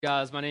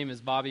Guys, my name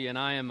is Bobby, and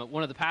I am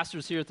one of the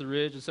pastors here at the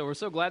Ridge, and so we're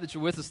so glad that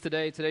you're with us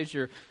today. Today's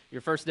your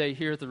first day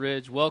here at the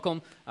Ridge.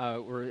 Welcome.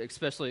 We're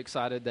especially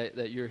excited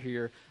that you're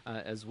here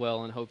as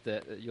well, and hope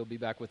that you'll be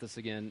back with us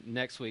again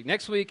next week.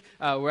 Next week,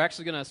 we're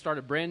actually going to start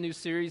a brand new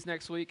series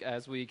next week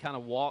as we kind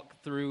of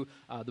walk through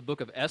the book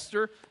of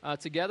Esther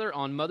together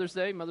on Mother's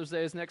Day. Mother's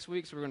Day is next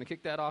week, so we're going to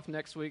kick that off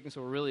next week, and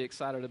so we're really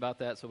excited about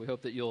that, so we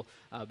hope that you'll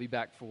be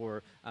back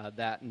for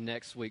that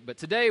next week. But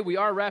today, we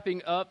are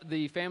wrapping up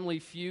the Family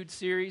Feud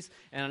series,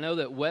 and I know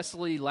that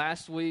Wesley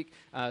last week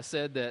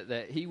said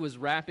that he was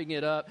wrapping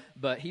it up,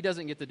 but he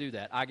doesn't get to do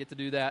that. I get to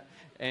do that,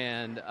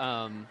 and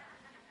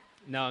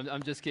no,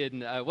 I'm just kidding.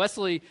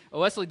 Wesley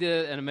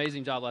did an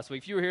amazing job last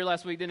week. If you were here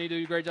last week, didn't he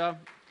do a great job?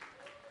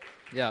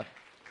 Yeah.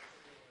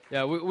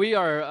 Yeah,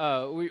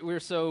 we're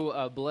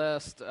so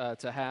blessed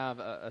to have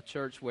a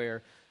church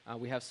where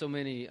we have so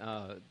many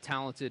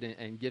talented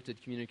and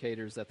gifted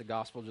communicators that the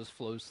gospel just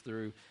flows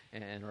through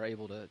and are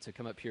able to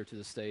come up here to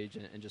the stage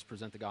and just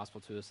present the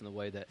gospel to us in the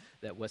way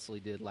that Wesley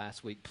did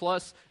last week.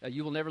 Plus,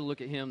 you will never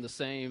look at him the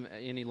same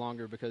any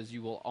longer because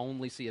you will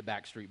only see a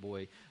Backstreet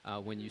Boy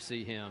when you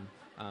see him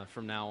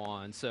from now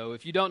on. So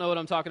if you don't know what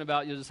I'm talking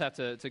about, you'll just have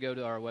to go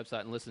to our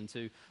website and listen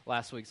to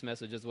last week's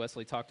message as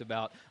Wesley talked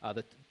about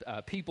the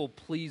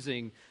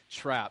people-pleasing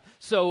trap.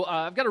 So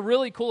I've got a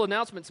really cool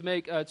announcement to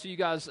make to you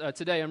guys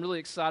today. I'm really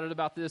excited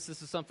about this.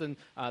 This is something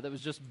that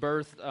was just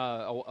birthed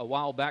a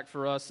while back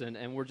for us,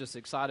 and we're just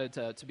excited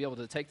to be able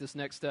to take this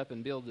next step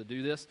and be able to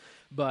do this.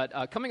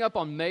 But coming up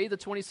on May the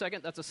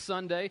 22nd, that's a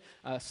Sunday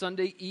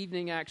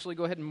evening actually.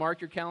 Go ahead and mark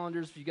your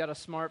calendars. If you got a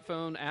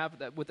smartphone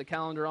app with a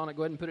calendar on it,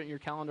 go ahead and put it in your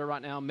calendar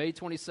right now. May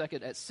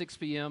 22nd at 6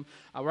 p.m.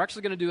 We're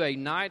actually going to do a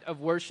night of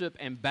worship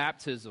and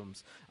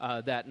baptisms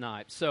that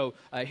night. So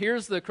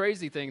here's the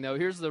crazy thing, though.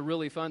 Here's the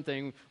really fun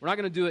thing. We're not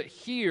going to do it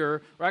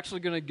here. We're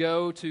actually going to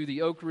go to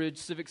the Oak Ridge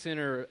Civic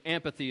Center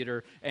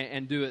amphitheater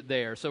and do it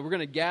there. So we're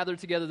going to gather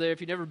together there.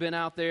 If you've never been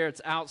out there,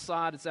 it's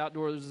outside, it's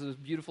outdoors. There's this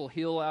beautiful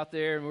hill out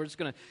there, and we're just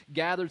going to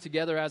gather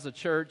together as a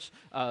church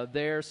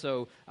there.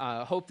 So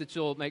I hope that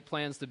you'll make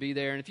plans to be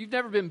there. And if you've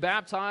never been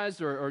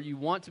baptized or you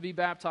want to be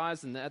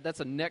baptized, and that's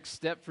a next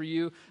step for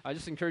you, I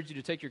just encourage you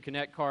to take your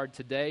Connect card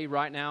today,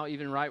 right now,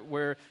 even right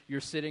where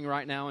you're sitting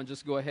right now, and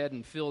just go ahead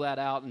and fill that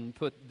out and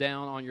put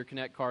down on your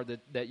Connect card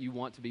that you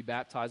want to be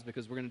baptized,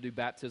 because we're going to do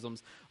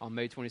baptisms on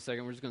May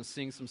 22nd. We're just going to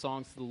sing some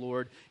songs to the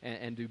Lord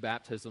and do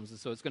baptisms. And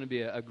so it's going to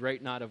be a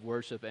great night of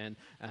worship and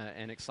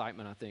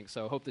excitement, I think.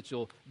 So I hope that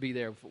you'll be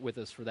there with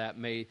us for that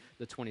May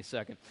the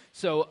 22nd.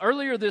 So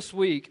earlier this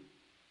week,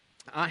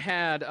 I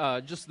had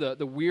just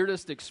the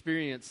weirdest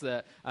experience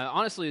that,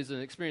 honestly, is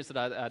an experience that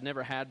I'd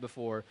never had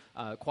before,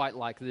 quite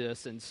like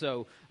this. And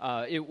so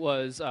it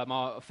was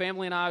my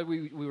family and I,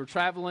 we were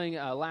traveling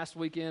last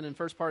weekend and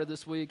first part of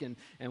this week, and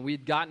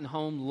we'd gotten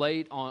home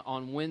late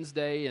on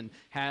Wednesday and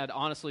had,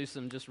 honestly,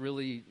 some just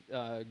really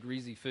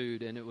greasy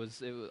food. And it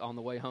was on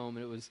the way home,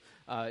 and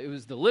it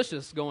was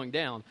delicious going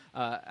down.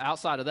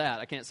 Outside of that,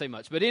 I can't say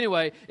much. But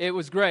anyway, it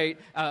was great.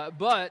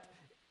 But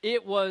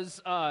it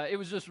was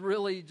just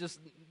really just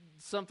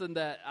something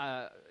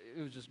that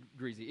it was just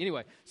greasy.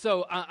 Anyway,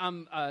 so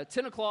I'm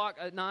 10 o'clock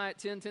at night,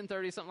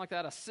 10:30, something like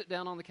that. I sit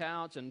down on the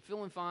couch and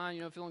feeling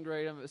fine, feeling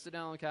great. I sit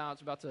down on the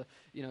couch, about to,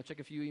 check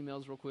a few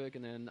emails real quick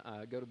and then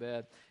go to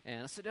bed.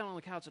 And I sit down on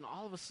the couch, and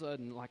all of a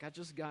sudden, I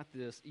just got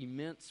this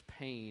immense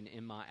pain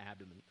in my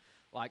abdomen.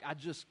 I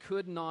just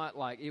could not,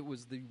 it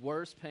was the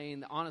worst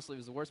pain. Honestly, it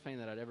was the worst pain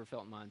that I'd ever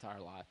felt in my entire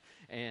life.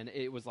 And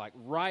it was,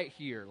 right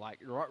here,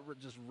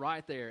 just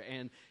right there.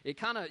 And it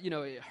kind of,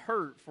 it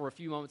hurt for a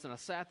few moments. And I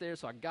sat there,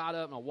 so I got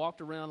up and I walked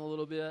around a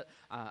little bit.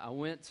 I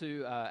went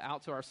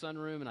out to our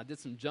sunroom, and I did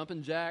some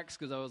jumping jacks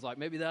because I was like,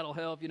 maybe that'll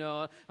help.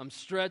 I'm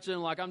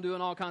stretching, I'm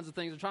doing all kinds of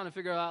things. I'm trying to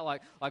figure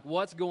out,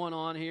 what's going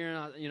on here. And,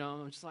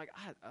 I'm just I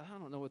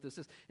don't know what this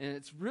is. And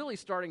it's really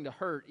starting to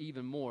hurt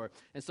even more.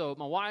 And so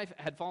my wife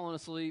had fallen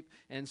asleep.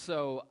 And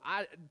so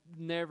I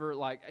never,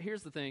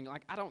 here's the thing,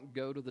 I don't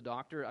go to the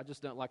doctor. I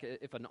just don't,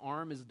 if an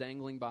arm is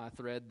dangling by a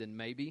thread, then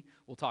maybe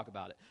we'll talk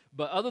about it.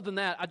 But other than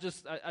that, I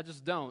just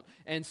don't.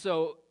 And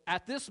so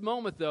at this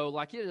moment, though,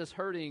 it is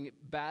hurting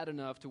bad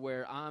enough to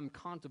where I'm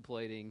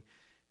contemplating,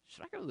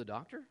 should I go to the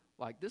doctor?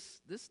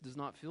 This does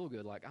not feel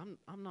good.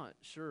 I'm not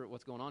sure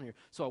what's going on here.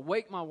 So I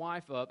wake my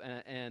wife up,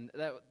 and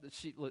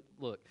she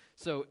look.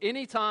 So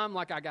anytime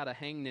I got a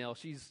hangnail,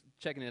 she's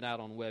checking it out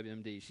on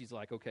WebMD. She's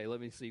like, okay,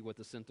 let me see what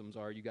the symptoms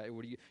are.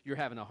 You're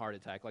having a heart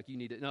attack. You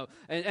need to know.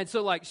 And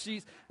so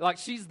she's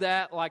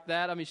that like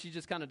that. I mean, she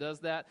just kind of does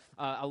that.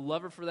 I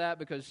love her for that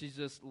because she's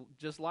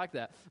just like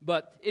that.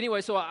 But anyway,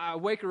 so I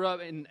wake her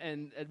up, and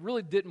I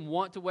really didn't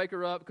want to wake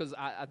her up because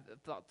I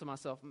thought to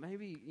myself,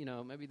 maybe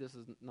this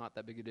is not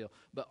that big a deal.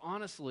 But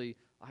honestly,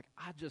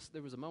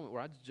 there was a moment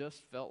where I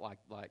just felt like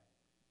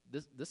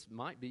this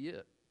might be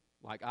it.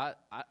 I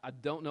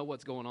don't know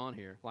what's going on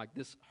here.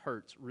 This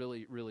hurts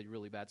really, really,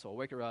 really bad. So I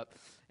wake her up,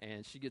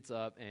 and she gets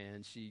up,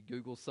 and she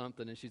Googles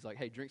something, and she's like,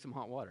 hey, drink some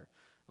hot water.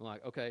 I'm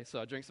like, okay,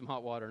 so I drink some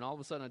hot water, and all of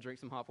a sudden I drink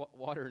some hot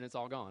water, and it's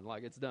all gone.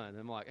 Like, it's done. And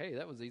I'm like, hey,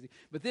 that was easy.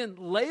 But then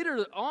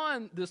later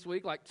on this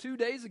week, like 2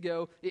 days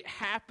ago, it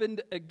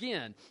happened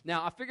again.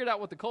 Now, I figured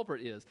out what the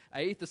culprit is.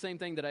 I ate the same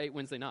thing that I ate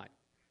Wednesday night.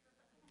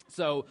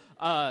 So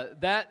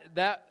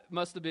that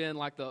must have been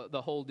like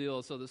the whole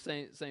deal. So the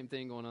same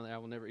thing going on there. I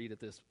will never eat at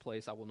this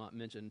place. I will not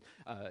mention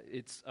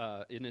its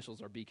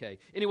initials are BK.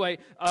 Anyway,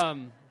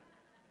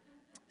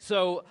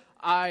 so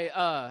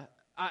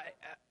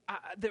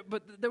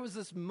but there was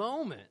this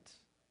moment.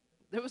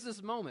 There was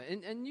this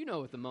moment, and you know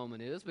what the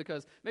moment is,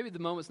 because maybe the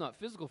moment's not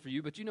physical for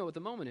you, but you know what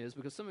the moment is,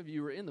 because some of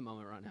you are in the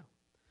moment right now.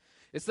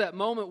 It's that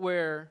moment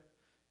where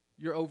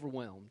you're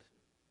overwhelmed.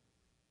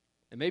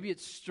 And maybe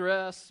it's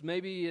stress,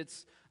 maybe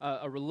it's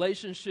a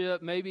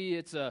relationship, maybe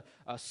it's a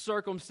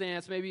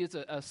circumstance, maybe it's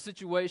a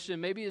situation,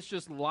 maybe it's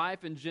just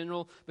life in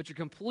general, but you're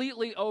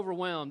completely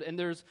overwhelmed. And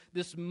there's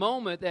this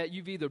moment that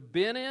you've either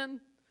been in,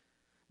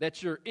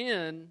 that you're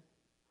in,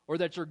 or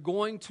that you're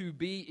going to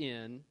be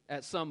in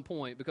at some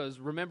point. Because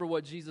remember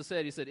what Jesus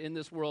said. He said, in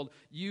this world,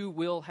 you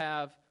will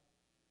have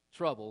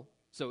trouble.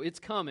 So it's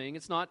coming.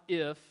 It's not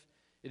if,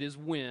 it is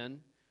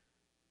when.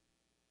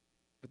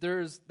 But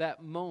there's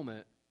that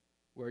moment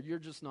where you're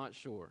just not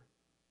sure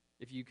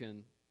if you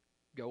can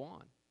go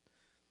on,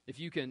 if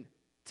you can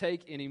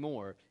take any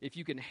more, if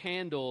you can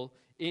handle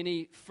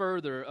any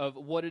further of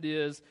what it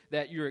is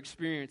that you're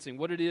experiencing,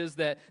 what it is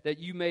that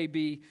you may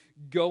be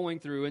going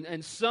through.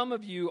 And some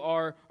of you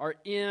are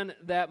in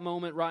that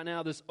moment right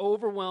now, this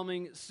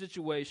overwhelming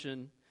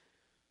situation.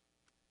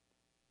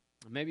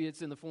 Maybe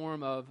it's in the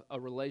form of a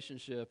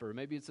relationship, or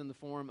maybe it's in the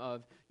form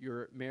of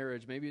your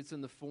marriage, maybe it's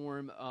in the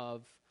form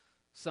of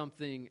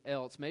something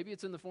else. Maybe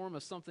it's in the form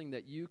of something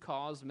that you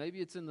caused. Maybe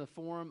it's in the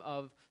form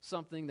of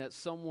something that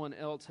someone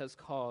else has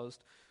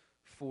caused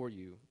for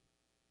you.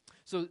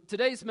 So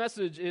today's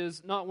message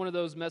is not one of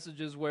those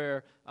messages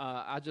where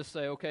I just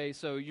say, okay,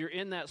 so you're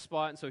in that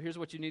spot, and so here's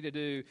what you need to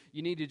do.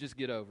 You need to just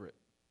get over it.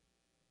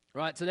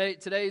 Right?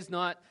 Today's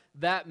not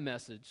that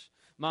message.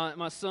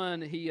 My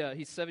son,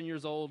 he's 7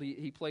 years old.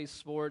 He plays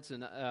sports,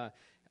 and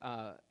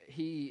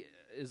he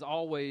is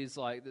always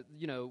like,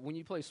 you know, when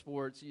you play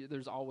sports,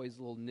 there's always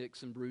little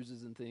nicks and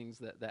bruises and things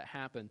that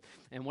happen.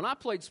 And when I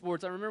played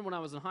sports, I remember when I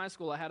was in high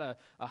school, I had a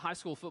high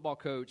school football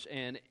coach,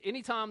 and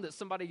anytime that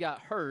somebody got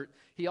hurt,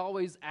 he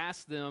always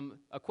asked them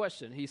a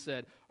question. He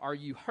said, are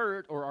you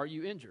hurt or are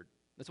you injured?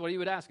 That's what he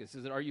would ask us. He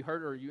said, are you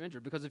hurt or are you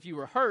injured? Because if you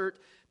were hurt,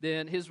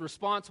 then his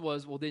response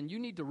was, well, then you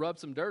need to rub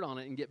some dirt on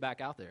it and get back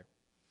out there.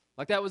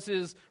 Like, that was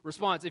his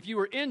response. If you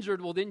were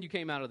injured, well, then you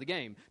came out of the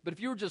game. But if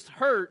you were just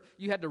hurt,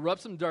 you had to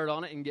rub some dirt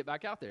on it and get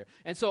back out there.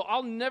 And so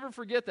I'll never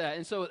forget that.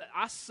 And so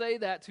I say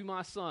that to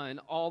my son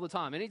all the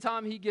time.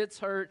 Anytime he gets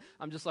hurt,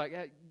 I'm just like,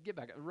 hey, get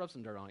back, rub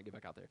some dirt on it, get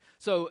back out there.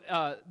 So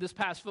this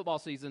past football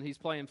season, he's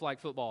playing flag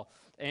football.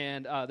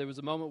 And there was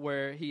a moment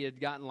where he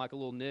had gotten like a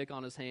little nick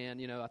on his hand.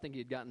 You know, I think he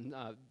had gotten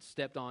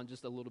stepped on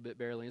just a little bit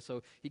barely. And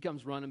so he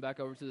comes running back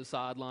over to the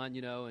sideline,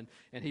 you know,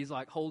 and he's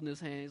like holding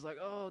his hand. He's like,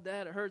 oh,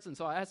 Dad, it hurts. And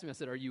so I asked him, I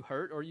said, are you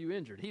hurt or are you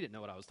injured? He didn't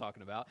know what I was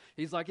talking about.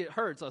 He's like, it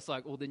hurts. I was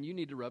like, well, then you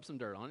need to rub some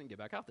dirt on it and get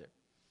back out there.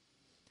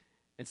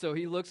 And so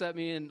he looks at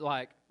me and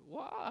like,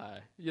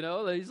 why? You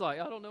know, he's like,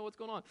 I don't know what's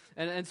going on.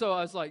 And so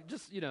I was like,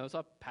 just, you know, so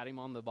I pat him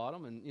on the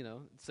bottom and, you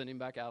know, send him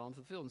back out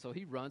onto the field. And so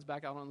he runs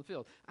back out on the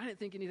field. I didn't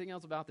think anything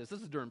else about this.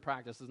 This is during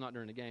practice. This is not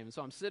during the game. And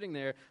so I'm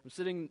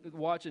sitting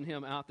watching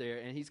him out there,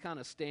 and he's kind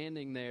of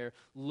standing there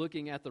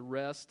looking at the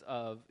rest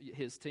of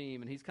his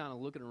team, and he's kind of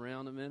looking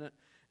around a minute,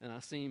 and I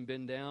see him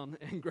bend down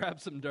and grab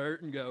some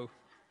dirt and go,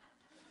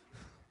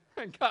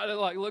 and kind of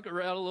like look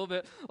around a little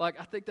bit, like,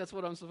 I think that's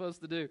what I'm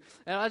supposed to do.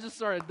 And I just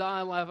started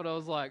dying laughing. I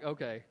was like,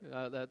 okay,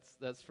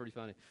 that's pretty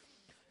funny.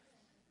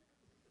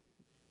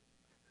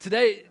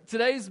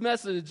 Today's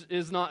message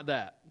is not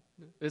that.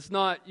 It's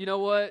not, you know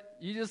what,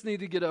 you just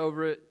need to get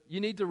over it. You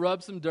need to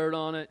rub some dirt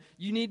on it.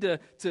 You need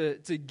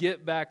to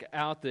get back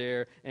out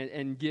there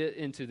and get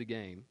into the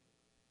game.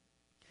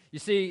 You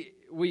see,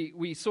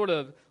 we sort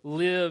of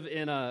live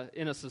in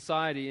a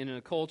society and in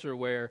a culture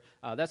where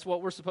that's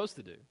what we're supposed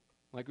to do.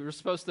 Like, we're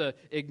supposed to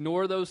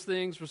ignore those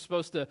things. We're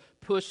supposed to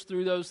push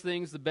through those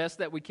things the best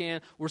that we can.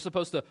 We're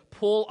supposed to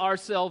pull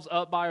ourselves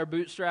up by our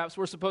bootstraps.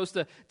 We're supposed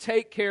to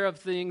take care of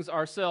things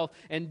ourselves.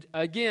 And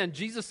again,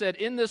 Jesus said,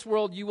 in this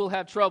world you will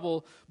have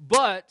trouble,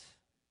 but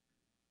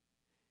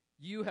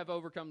you have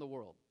overcome the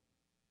world.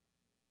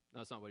 No,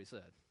 that's not what he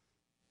said.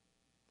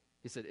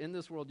 He said, in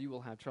this world you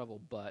will have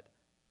trouble, but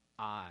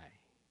I,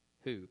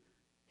 who?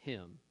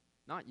 Him,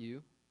 not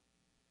you.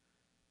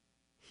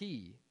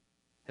 He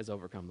has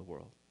overcome the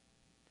world.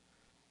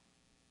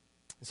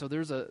 So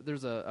there's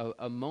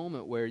a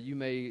moment where you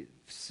may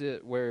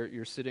sit where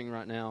you're sitting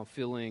right now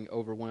feeling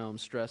overwhelmed,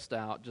 stressed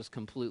out, just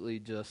completely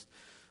just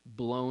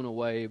blown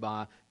away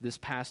by this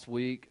past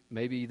week,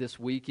 maybe this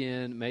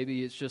weekend,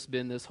 maybe it's just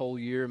been this whole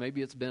year,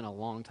 maybe it's been a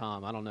long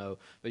time, I don't know.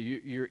 But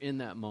you're in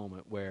that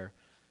moment where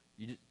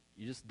you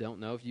just don't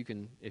know if you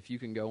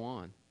can go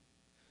on.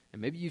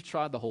 And maybe you've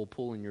tried the whole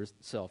pulling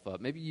yourself up.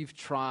 Maybe you've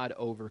tried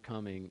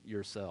overcoming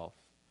yourself.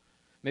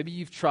 Maybe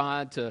you've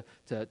tried to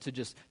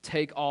just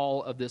take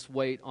all of this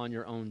weight on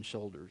your own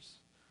shoulders.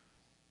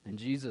 And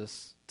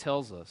Jesus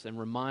tells us and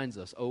reminds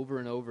us over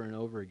and over and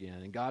over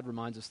again, and God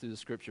reminds us through the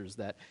Scriptures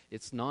that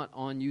it's not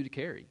on you to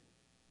carry.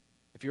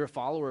 If you're a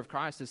follower of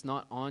Christ, it's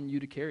not on you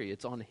to carry.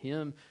 It's on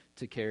Him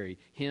to carry,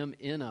 Him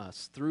in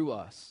us, through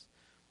us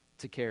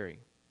to carry.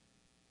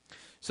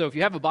 So if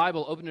you have a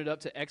Bible, open it up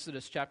to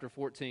Exodus chapter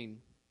 14.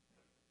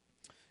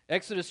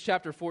 Exodus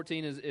chapter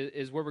 14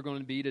 is where we're going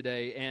to be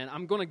today, and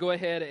I'm going to go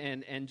ahead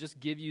and just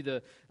give you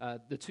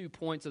the 2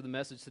 points of the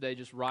message today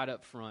just right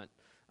up front.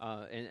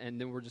 And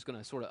then we're just going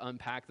to sort of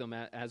unpack them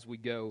as we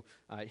go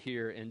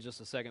here in just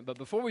a second. But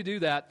before we do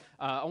that,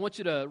 I want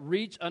you to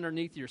reach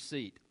underneath your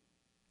seat.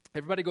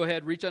 Everybody go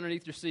ahead, reach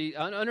underneath your seat.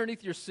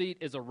 Underneath your seat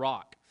is a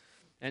rock.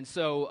 And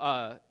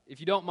so if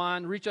you don't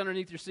mind, reach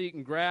underneath your seat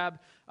and grab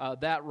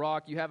that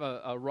rock. You have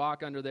a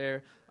rock under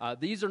there.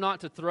 These are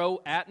not to throw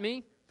at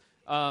me.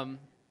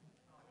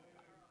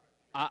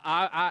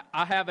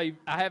 I have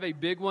a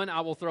big one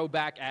I will throw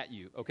back at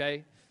you,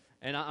 okay?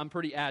 And I'm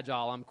pretty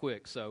agile. I'm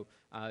quick, so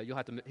you'll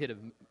have to hit a...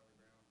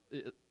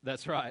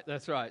 That's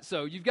right.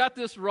 So you've got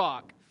this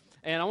rock,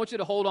 and I want you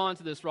to hold on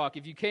to this rock.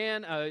 If you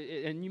can,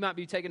 and you might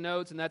be taking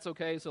notes, and that's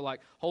okay, so like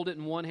hold it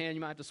in one hand.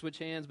 You might have to switch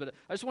hands, but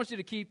I just want you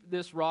to keep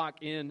this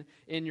rock in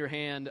your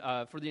hand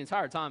for the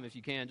entire time if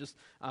you can. Just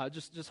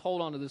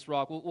hold on to this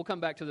rock. We'll come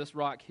back to this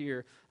rock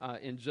here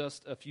in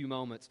just a few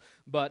moments.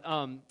 But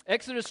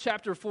Exodus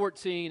chapter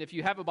 14, if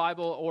you have a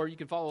Bible or you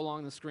can follow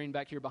along the screen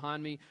back here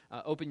behind me,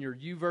 open your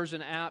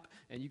YouVersion app,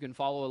 and you can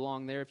follow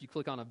along there. If you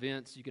click on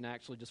events, you can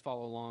actually just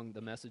follow along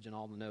the message and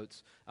all the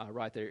notes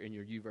right there in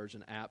your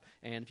YouVersion app.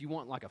 And if you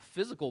want like a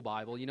physical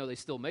Bible, they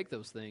still make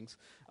those things.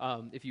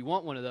 If you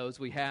want one of those,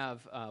 we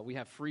have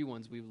free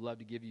ones we would love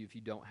to give you if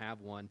you don't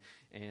have one.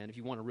 And if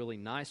you want a really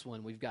nice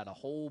one, we've got a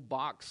whole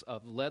box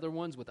of leather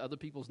ones with other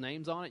people's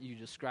names on it. You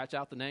just scratch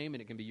out the name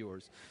and it can be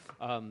yours.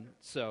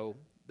 So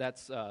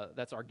that's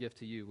our gift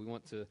to you. We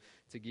want to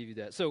give you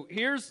that. So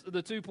here's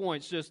the 2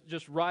 points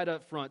just right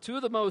up front. 2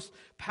 of the most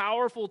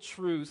powerful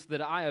truths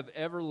that I have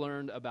ever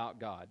learned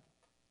about God.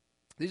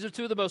 These are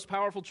 2 of the most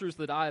powerful truths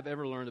that I have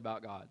ever learned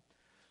about God.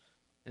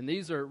 And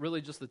these are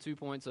really just the 2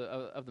 points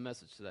of the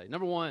message today.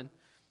 Number 1,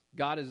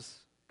 God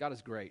is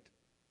great.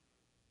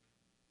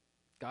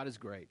 God is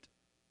great.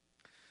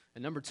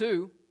 And number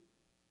 2,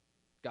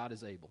 God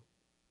is able.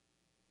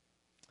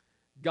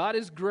 God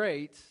is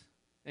great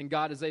and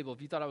God is able.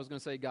 If you thought I was going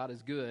to say God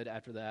is good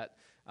after that,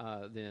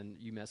 then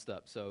you messed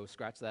up. So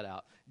scratch that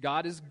out.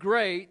 God is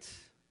great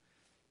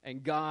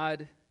and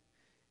God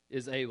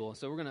is able.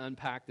 So we're going to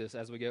unpack this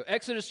as we go.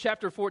 Exodus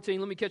chapter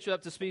 14, let me catch you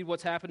up to speed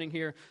what's happening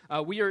here.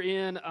 We are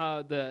in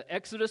the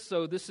Exodus,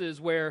 so this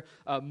is where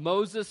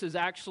Moses is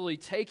actually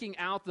taking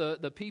out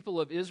the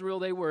people of Israel.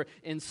 They were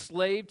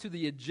enslaved to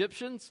the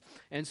Egyptians,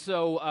 and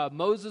so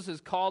Moses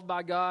is called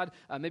by God.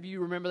 Maybe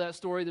you remember that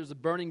story. There's a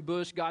burning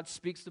bush. God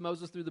speaks to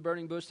Moses through the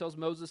burning bush, tells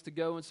Moses to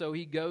go, and so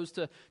he goes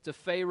to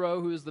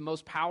Pharaoh, who is the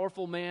most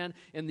powerful man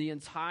in the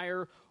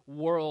entire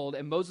world,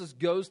 and Moses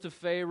goes to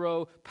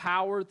Pharaoh,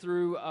 powered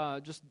through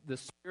just the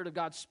Spirit of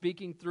God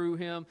speaking through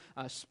him,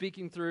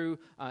 speaking through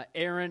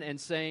Aaron, and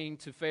saying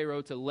to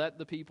Pharaoh to let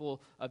the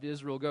people of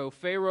Israel go.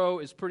 Pharaoh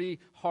is pretty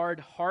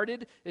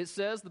hard-hearted, it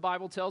says, the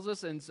Bible tells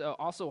us, and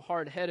also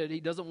hard-headed. He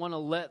doesn't want to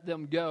let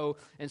them go,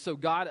 and so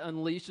God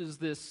unleashes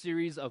this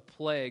series of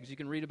plagues. You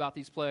can read about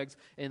these plagues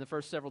in the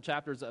first several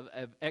chapters of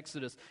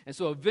Exodus, and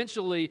so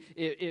eventually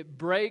it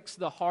breaks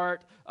the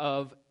heart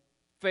of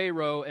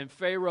Pharaoh, and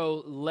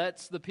Pharaoh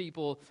lets the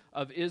people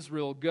of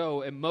Israel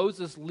go, and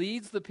Moses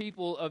leads the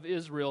people of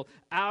Israel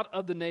out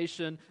of the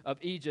nation of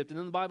Egypt. And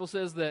then the Bible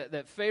says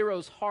that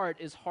Pharaoh's heart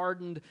is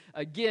hardened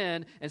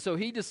again, and so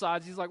he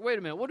decides, he's like, wait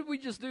a minute, what did we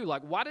just do?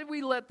 Like, why did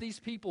we let these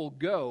people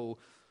go?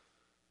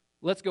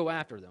 Let's go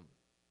after them.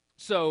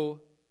 So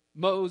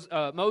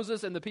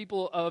Moses and the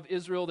people of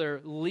Israel,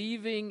 they're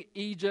leaving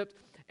Egypt,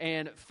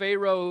 and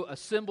Pharaoh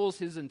assembles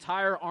his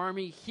entire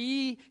army.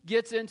 He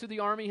gets into the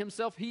army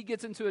himself. He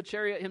gets into a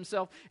chariot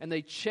himself, and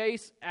they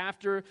chase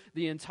after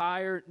the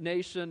entire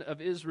nation of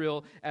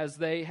Israel as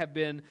they have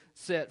been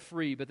set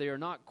free, but they are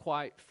not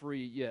quite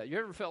free yet. You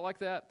ever felt like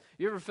that?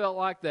 You ever felt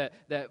like that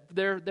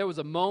there was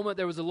a moment,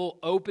 there was a little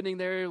opening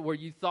there where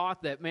you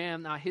thought that,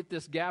 man, I hit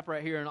this gap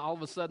right here, and all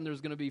of a sudden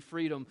there's going to be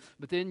freedom,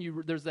 but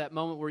then there's that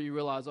moment where you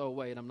realize, oh,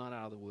 wait, I'm not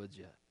out of the woods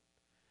yet.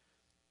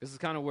 This is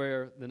kind of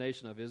where the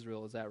nation of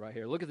Israel is at right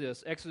here. Look at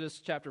this,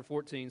 Exodus chapter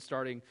 14,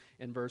 starting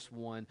in verse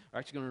 1. We're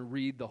actually going to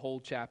read the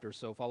whole chapter,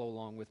 so follow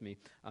along with me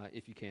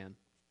if you can.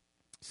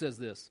 It says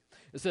this.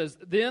 It says,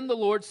 "Then the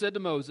Lord said to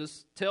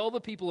Moses, tell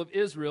the people of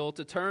Israel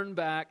to turn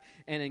back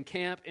and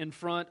encamp in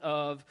front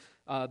of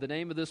the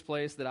name of this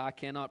place that I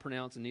cannot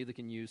pronounce and neither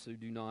can you, so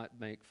do not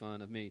make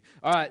fun of me."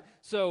 All right,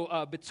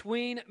 so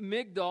between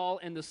Migdol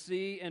and the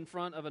sea in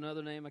front of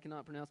another name I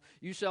cannot pronounce,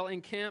 you shall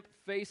encamp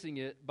facing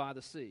it by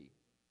the sea.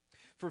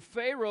 For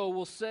Pharaoh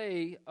will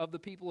say of the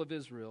people of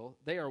Israel,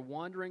 they are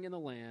wandering in the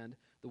land,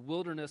 the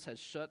wilderness has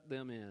shut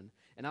them in,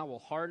 and I will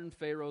harden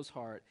Pharaoh's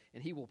heart,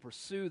 and he will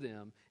pursue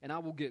them, and I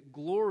will get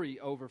glory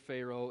over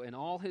Pharaoh and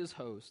all his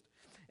host.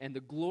 and the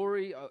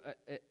glory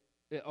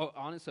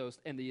on his host,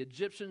 and the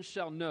Egyptians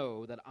shall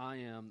know that I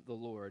am the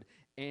Lord.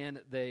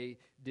 And they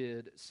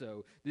did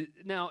so.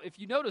 Now, if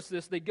you notice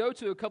this, they go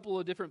to a couple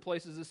of different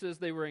places. It says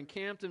they were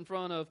encamped in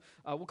front of,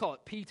 we'll call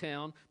it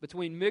P-Town,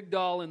 between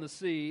Migdol and the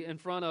sea, in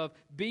front of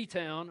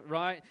B-Town,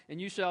 right?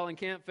 And you shall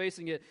encamp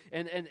facing it.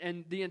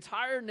 And the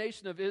entire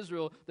nation of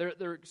Israel,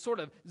 they're sort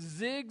of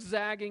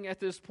zigzagging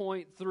at this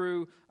point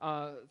through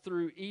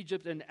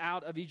Egypt and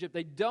out of Egypt.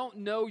 They don't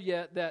know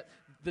yet that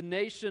the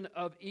nation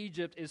of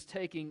Egypt is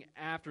taking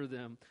after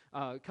them,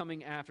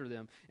 coming after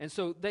them. And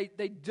so they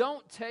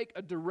don't take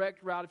a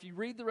direct route. If you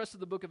read the rest of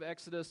the book of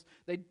Exodus,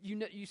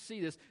 you see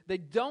this. They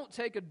don't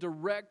take a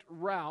direct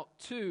route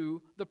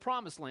to the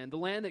promised land, the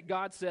land that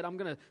God said, I'm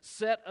going to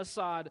set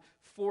aside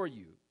for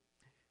you.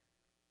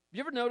 Have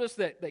you ever noticed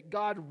that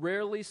God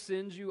rarely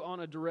sends you on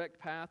a direct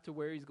path to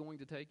where he's going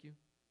to take you?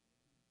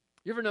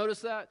 You ever notice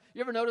that?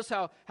 You ever notice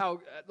how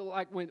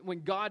like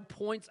when God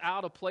points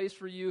out a place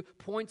for you,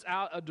 points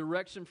out a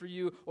direction for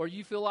you, or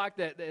you feel like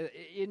that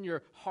in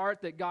your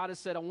heart that God has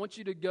said, I want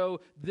you to go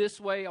this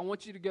way, I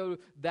want you to go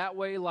that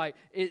way, like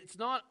it's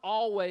not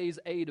always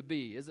A to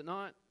B, is it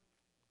not?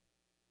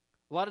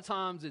 A lot of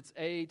times it's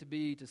A to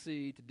B to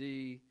C to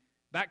D,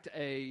 back to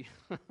A,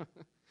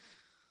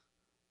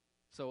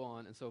 so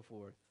on and so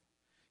forth.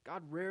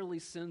 God rarely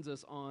sends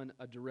us on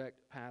a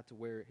direct path to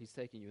where he's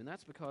taking you. And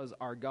that's because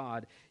our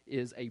God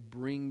is a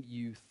bring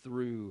you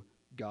through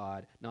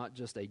God, not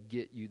just a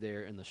get you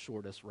there in the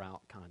shortest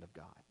route kind of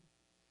God.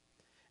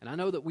 And I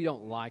know that we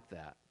don't like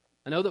that.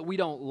 I know that we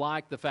don't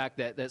like the fact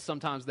that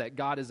sometimes that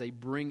God is a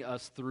bring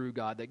us through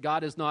God, that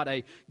God is not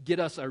a get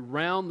us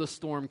around the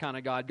storm kind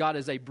of God. God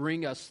is a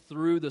bring us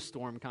through the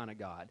storm kind of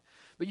God.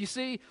 But you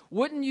see,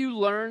 wouldn't you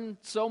learn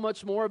so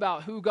much more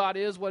about who God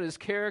is, what his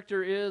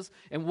character is,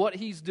 and what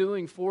he's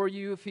doing for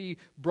you if he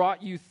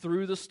brought you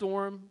through the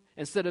storm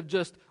instead of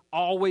just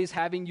always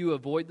having you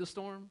avoid the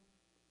storm?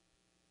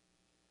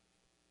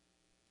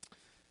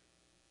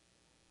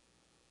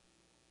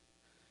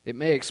 It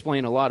may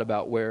explain a lot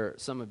about where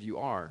some of you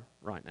are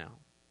right now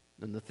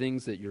and the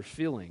things that you're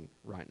feeling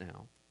right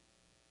now.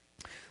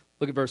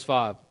 Look at verse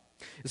 5.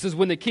 It says,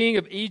 when the king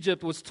of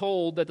Egypt was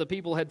told that the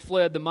people had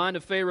fled, the mind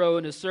of Pharaoh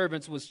and his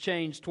servants was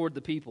changed toward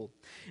the people.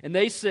 And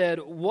they said,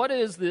 what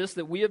is this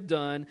that we have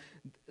done?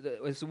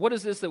 What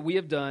is this that we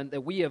have done,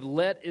 that we have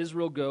let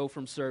Israel go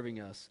from serving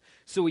us?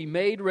 So he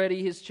made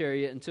ready his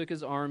chariot and took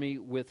his army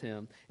with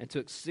him, and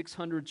took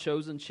 600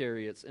 chosen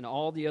chariots and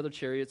all the other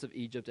chariots of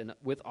Egypt, and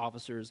with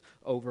officers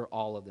over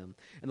all of them.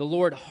 And the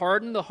Lord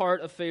hardened the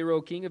heart of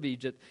Pharaoh, king of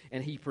Egypt,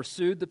 and he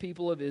pursued the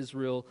people of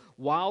Israel,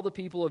 while the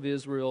people of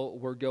Israel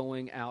were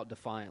going out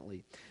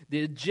defiantly. The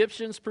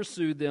Egyptians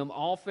pursued them,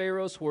 all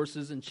Pharaoh's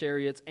horses and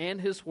chariots,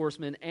 and his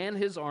horsemen, and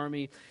his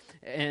army,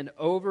 and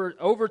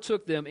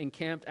overtook them,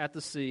 encamped at the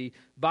sea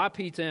by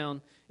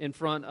P-Town in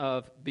front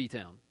of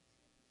B-Town.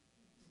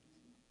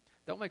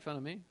 Don't make fun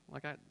of me.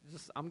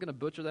 I'm going to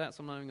butcher that,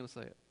 so I'm not even going to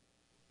say it.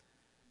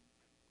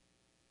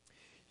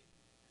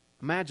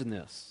 Imagine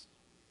this.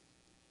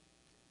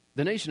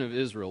 The nation of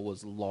Israel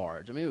was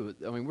large. We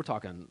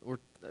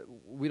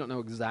don't know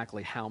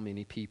exactly how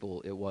many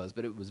people it was,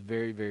 but it was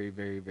very, very,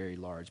 very, very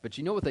large. But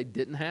you know what they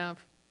didn't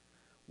have?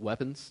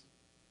 Weapons,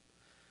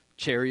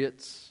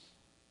 chariots.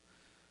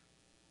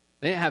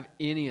 They didn't have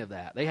any of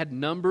that. They had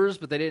numbers,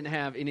 but they didn't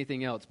have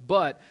anything else.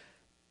 But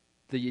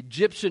the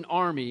Egyptian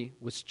army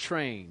was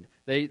trained.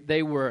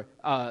 They were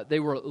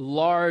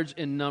large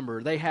in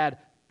number. They had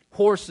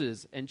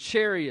horses and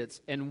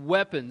chariots and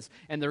weapons,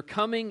 and they're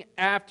coming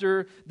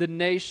after the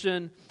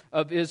nation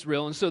of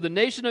Israel. And so the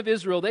nation of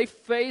Israel, they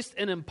faced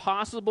an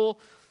impossible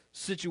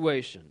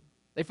situation.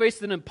 They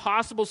faced an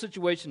impossible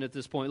situation at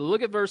this point.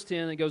 Look at verse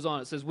 10, it goes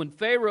on. It says, when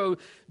Pharaoh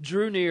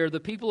drew near, the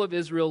people of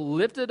Israel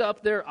lifted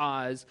up their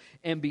eyes,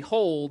 and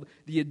behold,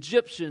 the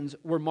Egyptians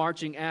were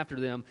marching after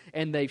them,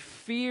 and they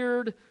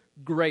feared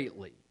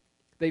greatly.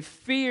 They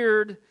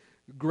feared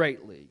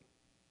greatly.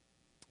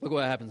 Look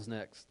what happens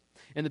next.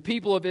 And the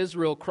people of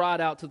Israel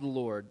cried out to the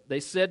Lord. They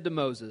said to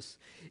Moses,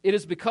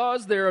 is it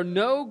because there are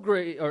no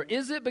graves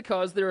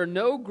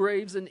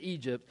in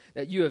Egypt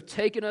that you have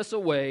taken us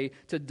away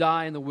to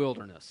die in the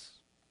wilderness?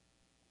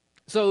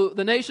 So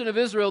the nation of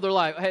Israel, they're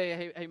like,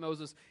 hey,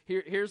 Moses,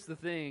 here's the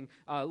thing.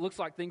 Looks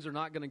like things are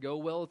not going to go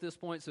well at this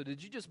point. So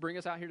did you just bring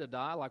us out here to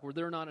die? Like, were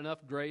there not enough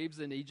graves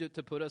in Egypt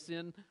to put us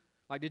in?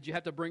 Like, did you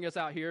have to bring us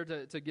out here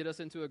to get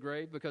us into a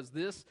grave? Because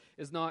this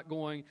is not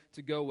going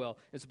to go well.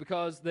 It's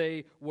because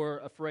they were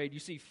afraid. You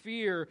see,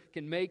 fear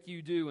can make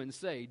you do and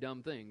say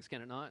dumb things,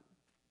 can it not?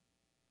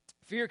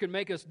 Fear can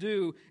make us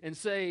do and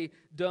say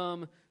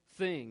dumb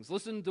things.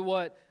 Listen to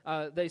what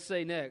they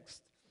say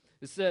next.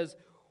 It says,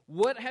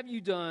 what have you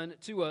done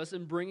to us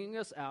in bringing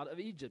us out of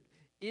Egypt?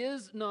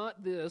 Is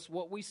not this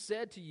what we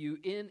said to you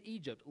in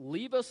Egypt?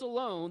 Leave us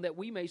alone that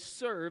we may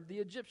serve the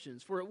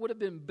Egyptians. For it would have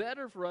been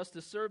better for us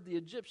to serve the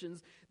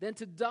Egyptians than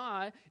to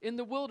die in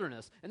the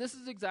wilderness. And this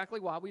is exactly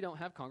why we don't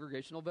have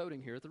congregational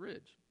voting here at the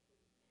Ridge.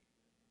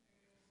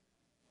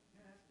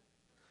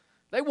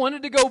 They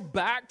wanted to go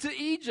back to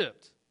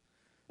Egypt.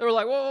 They were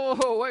like,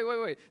 whoa,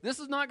 wait. This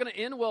is not going to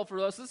end well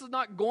for us. This is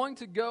not going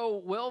to go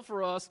well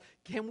for us.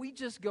 Can we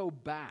just go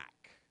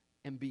back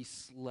and be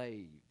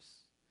slaves?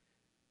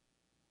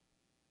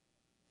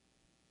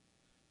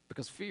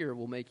 Because fear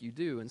will make you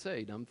do and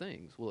say dumb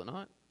things, will it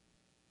not?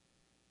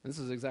 This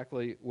is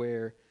exactly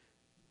where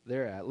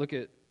they're at. Look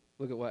at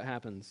what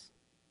happens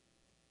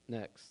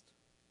next.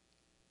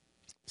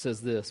 It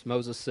says this,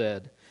 Moses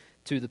said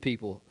to the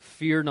people,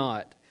 "Fear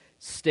not,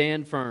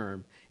 stand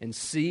firm, and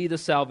see the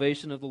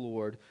salvation of the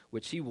Lord,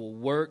 which he will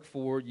work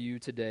for you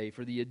today.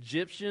 For the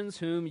Egyptians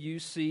whom you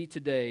see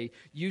today,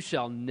 you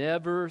shall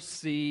never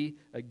see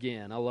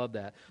again." I love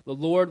that. The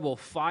Lord will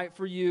fight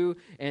for you,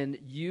 and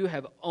you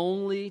have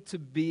only to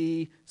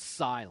be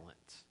silent.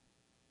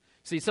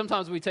 See,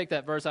 sometimes we take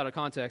that verse out of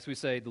context. We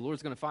say, the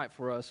Lord's going to fight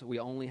for us. We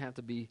only have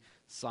to be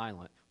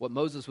silent. What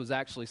Moses was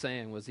actually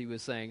saying was he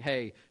was saying,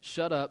 hey,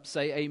 shut up,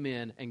 say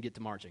amen, and get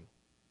to marching.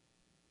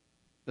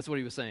 That's what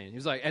he was saying. He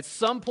was like, at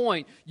some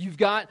point, you've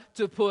got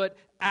to put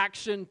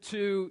action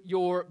to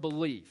your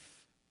belief.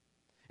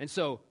 And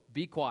so,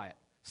 be quiet.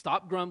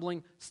 Stop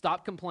grumbling,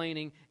 stop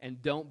complaining,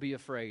 and don't be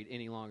afraid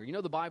any longer. You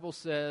know, the Bible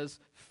says,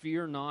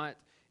 fear not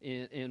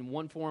in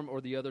one form or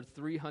the other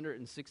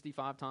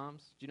 365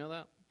 times. Do you know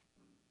that?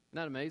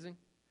 Isn't that amazing?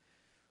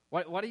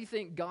 Why do you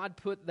think God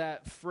put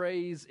that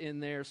phrase in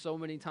there so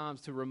many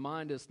times to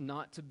remind us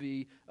not to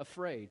be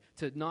afraid,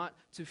 not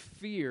to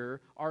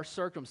fear our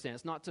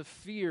circumstance, not to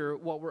fear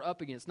what we're up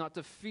against, not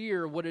to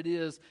fear what it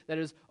is that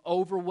is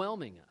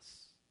overwhelming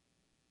us?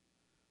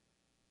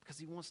 Because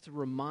he wants to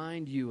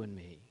remind you and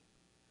me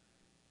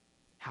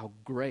how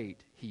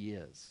great he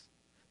is,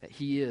 that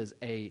he is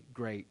a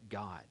great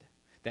God,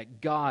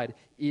 that God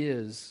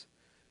is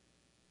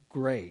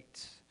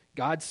great.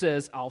 God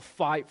says, I'll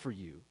fight for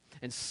you.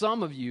 And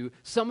some of you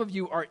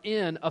are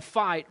in a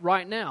fight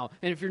right now.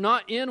 And if you're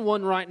not in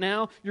one right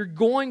now, you're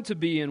going to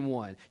be in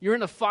one. You're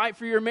in a fight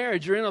for your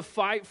marriage. You're in a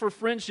fight for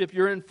friendship.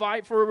 You're in a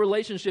fight for a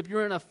relationship.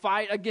 You're in a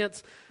fight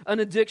against an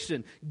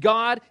addiction.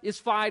 God is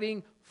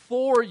fighting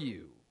for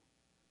you.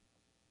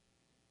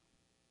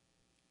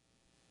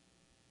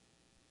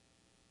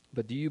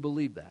 But do you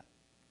believe that?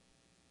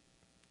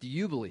 Do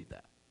you believe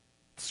that?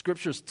 The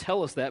scriptures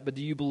tell us that, but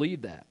do you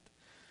believe that?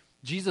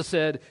 Jesus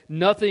said,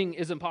 nothing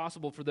is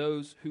impossible for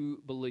those who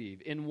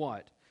believe. In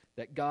what?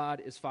 That God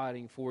is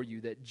fighting for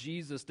you, that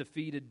Jesus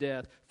defeated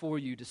death for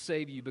you to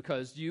save you,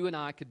 because you and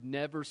I could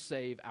never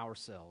save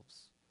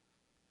ourselves.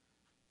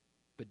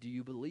 But do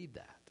you believe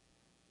that?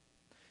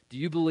 Do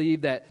you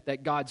believe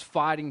that God's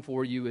fighting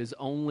for you is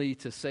only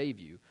to save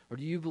you? Or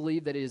do you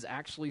believe that it is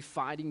actually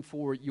fighting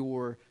for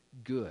your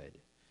good?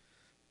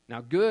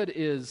 Now, good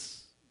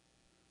is...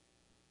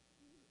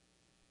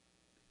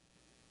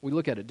 we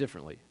look at it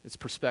differently. It's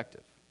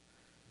perspective.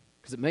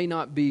 Because it may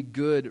not be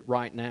good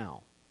right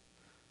now,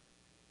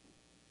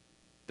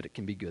 but it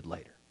can be good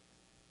later.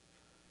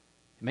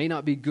 It may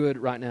not be good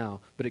right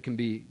now, but it can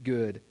be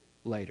good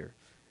later.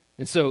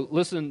 And so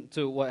listen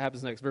to what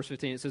happens next. Verse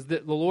 15, it says,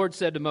 the Lord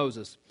said to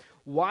Moses,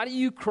 "Why do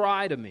you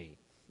cry to me?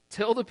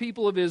 Tell the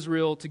people of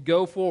Israel to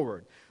go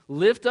forward.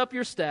 Lift up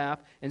your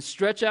staff and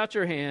stretch out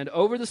your hand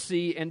over the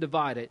sea and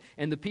divide it,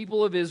 and the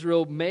people of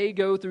Israel may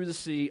go through the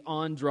sea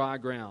on dry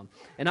ground.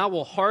 And I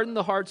will harden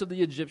the hearts of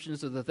the Egyptians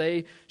so that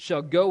they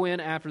shall go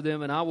in after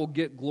them, and I will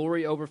get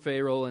glory over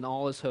Pharaoh and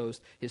all his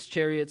host, his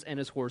chariots and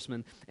his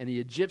horsemen. And the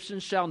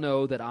Egyptians shall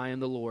know that I am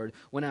the Lord,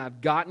 when I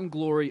have gotten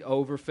glory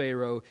over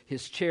Pharaoh,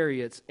 his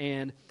chariots,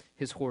 and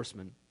his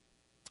horsemen."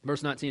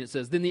 Verse 19, it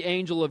says, "Then the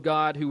angel of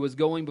God who was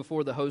going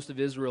before the host of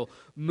Israel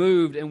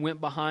moved and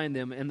went behind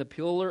them, and the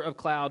pillar of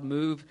cloud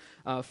moved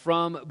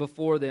from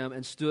before them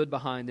and stood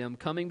behind them,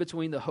 coming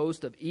between the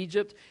host of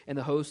Egypt and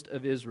the host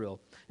of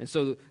Israel." And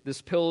so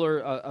this pillar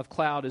of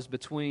cloud is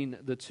between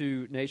the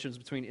two nations,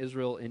 between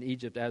Israel and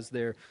Egypt, as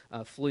they're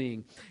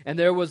fleeing. "And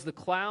there was the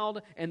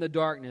cloud and the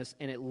darkness,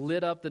 and it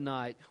lit up the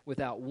night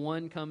without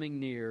one coming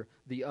near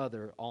the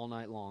other all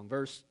night long."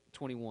 Verse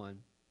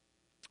 21.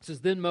 It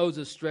says, "Then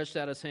Moses stretched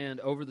out his hand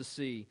over the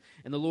sea,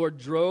 and the Lord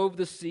drove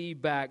the sea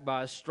back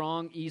by a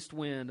strong east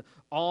wind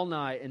all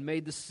night and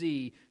made the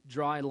sea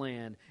dry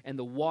land, and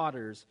the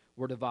waters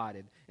were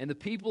divided. And the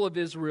people of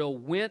Israel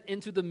went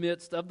into the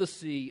midst of the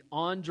sea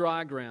on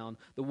dry ground,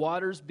 the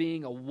waters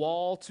being a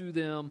wall to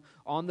them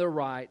on their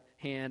right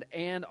hand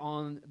and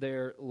on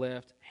their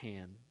left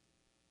hand."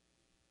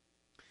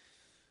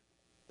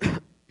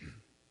 It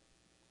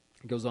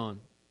goes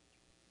on.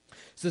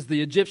 It says,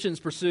 "The Egyptians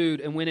pursued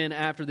and went in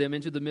after them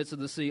into the midst of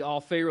the sea, all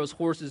Pharaoh's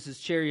horses, his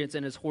chariots,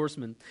 and his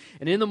horsemen.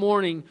 And in the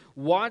morning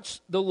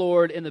watched the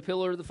Lord in the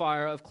pillar of the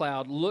fire of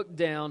cloud, looked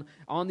down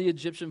on the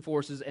Egyptian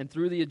forces and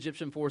threw the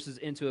Egyptian forces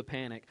into a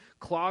panic,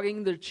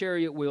 clogging their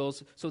chariot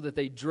wheels so that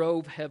they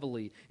drove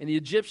heavily. And the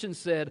Egyptians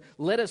said,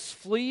 'Let us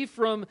flee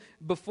from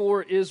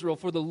before Israel,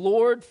 for the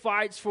Lord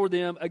fights for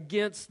them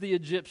against the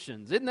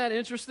Egyptians.'" Isn't that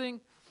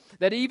interesting?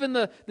 That even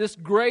this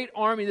great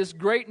army, this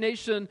great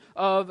nation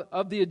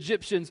of the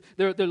Egyptians,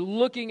 they're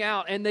looking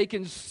out and they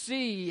can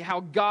see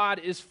how God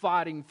is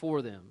fighting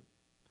for them.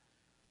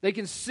 They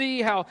can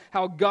see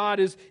how God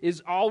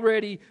is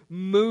already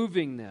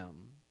moving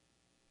them.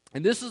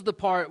 And this is the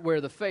part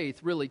where the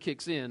faith really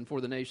kicks in for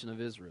the nation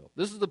of Israel.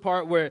 This is the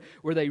part where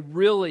they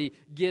really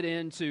get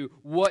into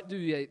what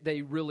do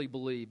they really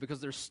believe. Because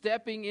they're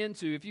stepping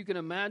into, if you can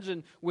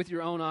imagine with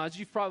your own eyes,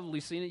 you've probably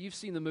seen it, you've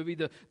seen the movie,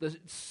 the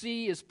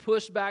sea is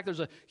pushed back,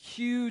 there's a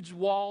huge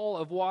wall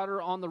of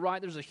water on the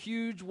right, there's a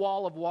huge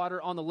wall of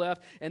water on the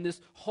left, and this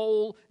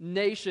whole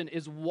nation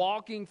is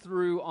walking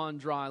through on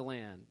dry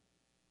land.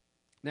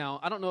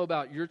 Now, I don't know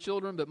about your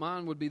children, but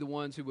mine would be the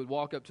ones who would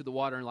walk up to the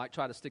water and like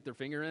try to stick their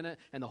finger in it,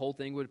 and the whole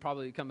thing would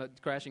probably come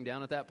crashing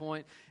down at that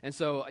point. And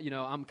so,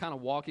 I'm kind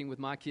of walking with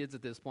my kids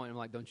at this point. I'm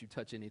like, don't you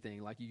touch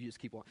anything. Like, you just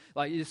keep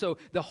on. So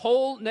the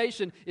whole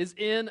nation is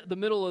in the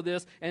middle of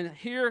this, and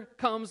here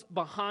comes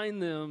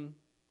behind them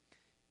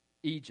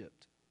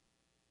Egypt.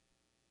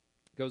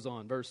 Goes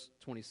on, verse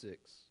 26.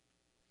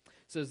 It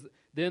says,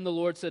 "Then the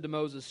Lord said to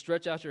Moses,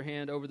 stretch out your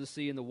hand over the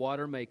sea, and the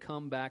water may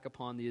come back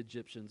upon the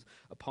Egyptians,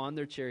 upon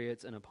their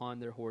chariots, and upon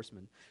their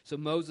horsemen. So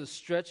Moses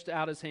stretched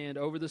out his hand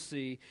over the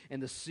sea,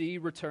 and the sea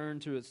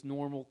returned to its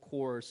normal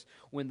course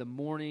when the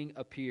morning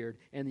appeared,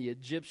 and the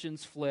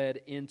Egyptians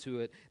fled into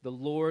it. The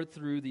Lord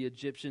threw the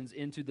Egyptians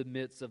into the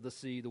midst of the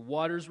sea. The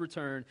waters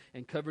returned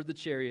and covered the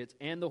chariots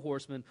and the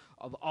horsemen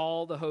of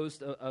all the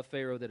host of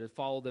Pharaoh that had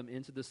followed them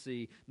into the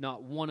sea.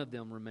 Not one of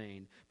them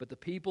remained. But the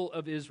people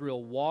of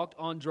Israel walked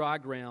on dry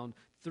ground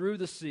through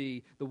the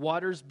sea, the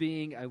waters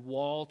being a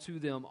wall to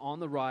them on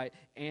the right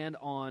and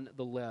on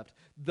the left.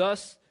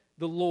 Thus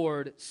the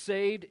Lord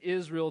saved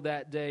Israel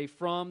that day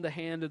from the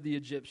hand of the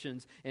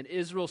Egyptians, and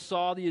Israel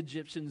saw the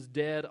Egyptians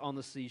dead on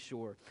the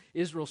seashore.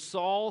 Israel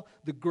saw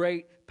the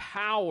great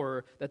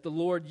power that the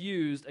Lord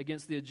used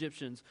against the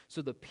Egyptians,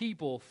 so the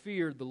people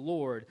feared the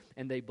Lord,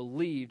 and they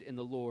believed in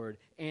the Lord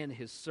and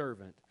his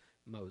servant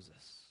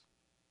Moses."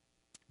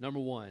 Number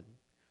one,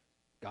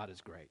 God is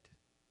great.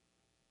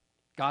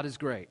 God is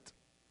great.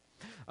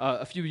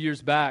 A few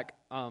years back,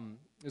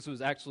 this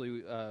was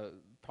actually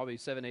probably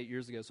 7-8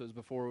 years ago, so it was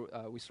before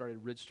we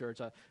started Ridge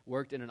Church. I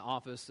worked in an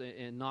office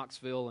in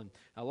Knoxville, and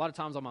a lot of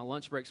times on my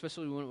lunch break,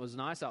 especially when it was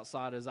nice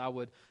outside, as I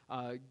would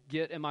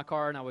get in my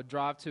car and I would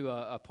drive to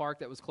a park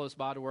that was close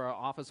by to where our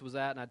office was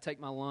at, and I'd take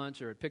my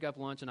lunch or I'd pick up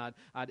lunch, and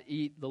I'd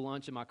eat the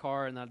lunch in my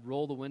car, and I'd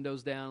roll the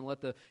windows down and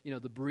let the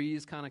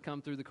breeze kind of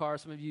come through the car.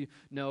 Some of you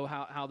know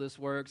how this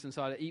works, and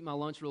so I'd eat my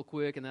lunch real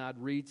quick, and then I'd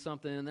read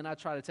something, and then I'd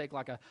try to take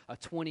like a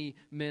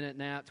 20-minute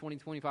nap,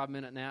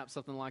 25-minute nap,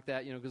 something like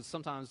that, because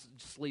sometimes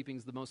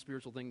sleeping's the most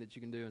spiritual thing that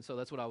you can do, and so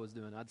that's what I was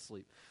doing. I'd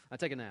sleep. I'd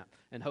take a nap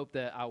and hope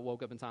that I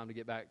woke up in time to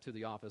get back to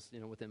the office,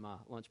 within my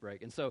lunch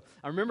break. And so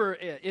I remember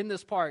in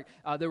this park,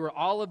 there were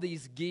all of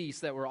these geese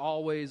that were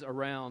always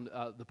around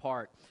the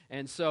park.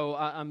 And so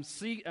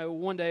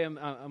one day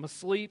I'm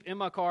asleep in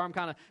my car. I'm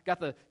kind of got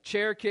the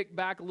chair kicked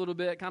back a little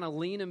bit, kind of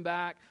leaning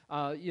back,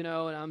 and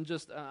I'm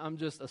just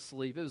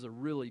asleep. It was a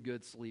really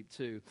good sleep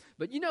too.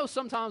 But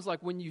sometimes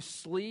like when you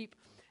sleep,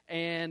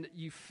 and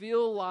you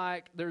feel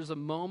like there's a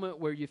moment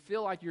where you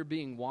feel like you're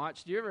being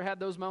watched. You ever had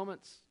those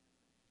moments?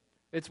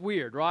 It's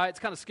weird, right? It's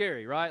kind of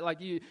scary, right? Like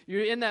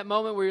you're in that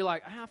moment where you're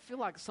like, I feel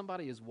like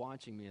somebody is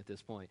watching me at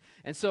this point.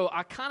 And so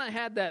I kind of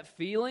had that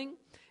feeling,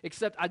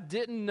 except I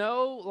didn't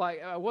know,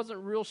 like I wasn't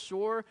real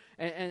sure.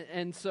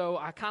 And so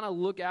I kind of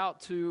look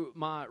out to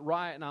my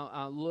right, and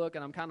I look,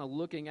 and I'm kind of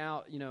looking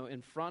out,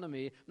 in front of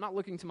me. I'm not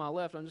looking to my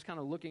left. I'm just kind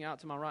of looking out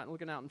to my right and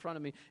looking out in front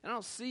of me. And I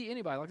don't see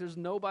anybody. Like there's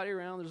nobody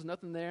around. There's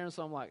nothing there. And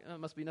so I'm like, it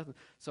must be nothing.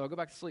 So I go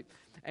back to sleep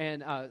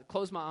and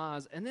close my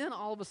eyes. And then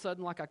all of a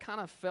sudden, like I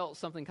kind of felt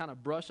something kind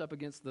of brush up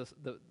against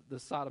the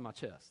side of my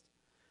chest,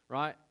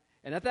 right?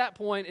 And at that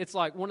point, it's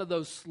like one of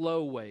those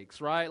slow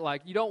wakes, right?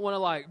 Like you don't want to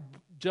like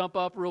jump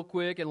up real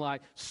quick and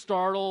like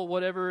startle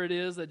whatever it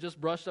is that just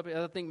brushed up.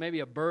 I think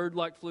maybe a bird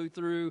like flew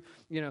through,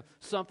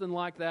 something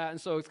like that. And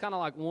so it's kind of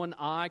like one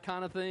eye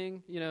kind of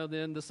thing,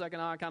 then the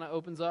second eye kind of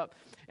opens up.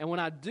 And when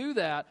I do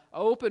that, I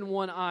open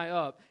one eye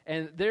up,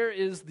 and there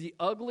is the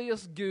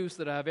ugliest goose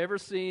that I've ever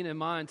seen in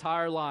my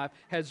entire life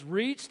has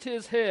reached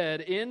his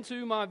head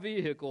into my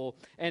vehicle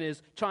and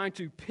is trying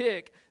to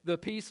pick the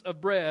piece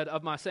of bread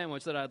of my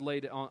sandwich that I'd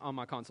laid on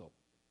my console.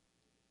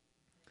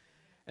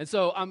 And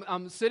so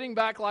I'm sitting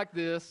back like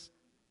this,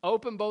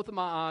 open both of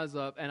my eyes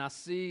up, and I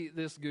see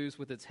this goose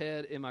with its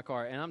head in my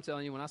car. And I'm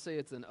telling you, when I say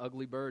it's an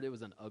ugly bird, it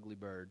was an ugly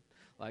bird.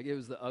 Like it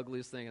was the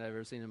ugliest thing I've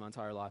ever seen in my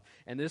entire life.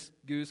 And this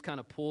goose kind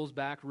of pulls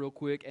back real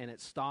quick, and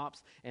it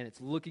stops, and it's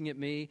looking at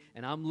me,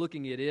 and I'm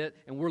looking at it,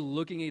 and we're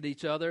looking at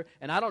each other,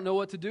 and I don't know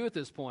what to do at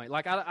this point.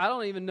 Like I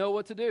don't even know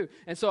what to do.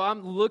 And so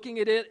I'm looking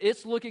at it,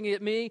 it's looking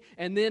at me,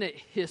 and then it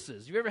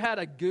hisses. You ever had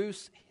a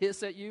goose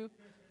hiss at you?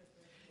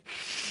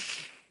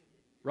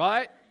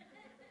 Right?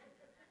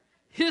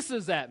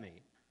 Hisses at me.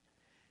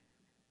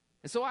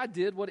 And so I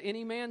did what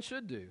any man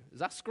should do,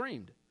 is I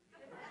screamed.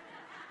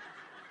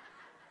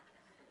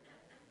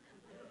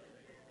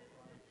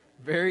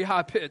 Very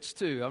high pitched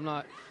too.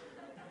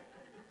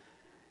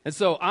 And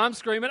so I'm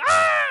screaming,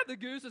 the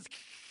goose is,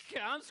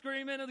 I'm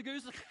screaming, and the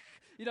goose is,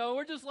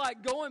 we're just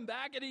like going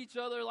back at each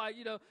other, like,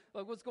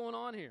 like what's going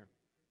on here?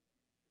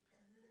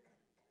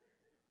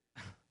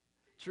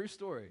 True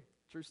story.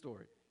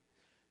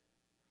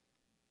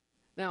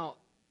 Now,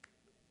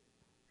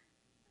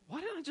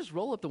 why didn't I just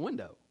roll up the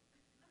window?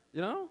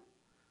 You know?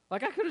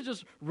 Like, I could have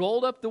just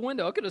rolled up the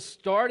window. I could have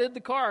started the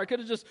car. I could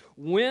have just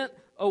went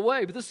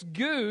away. But this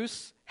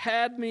goose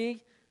had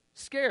me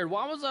scared.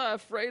 Why was I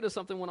afraid of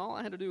something when all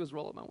I had to do was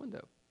roll up my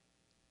window?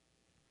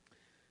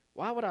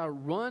 Why would I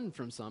run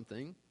from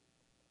something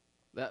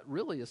that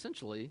really,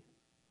 essentially,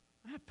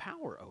 I have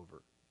power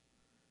over?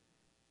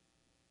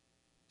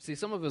 See,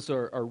 some of us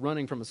are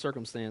running from a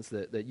circumstance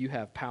that you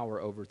have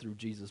power over through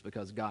Jesus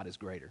because God is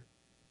greater.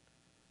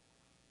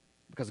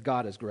 Because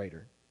God is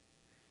greater.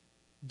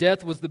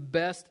 Death was the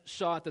best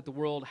shot that the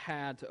world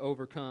had to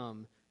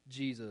overcome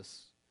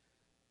Jesus,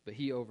 but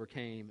he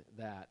overcame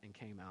that and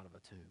came out of a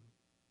tomb.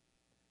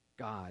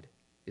 God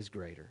is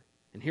greater.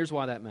 And here's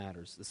why that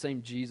matters. The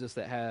same Jesus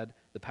that had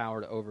the power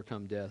to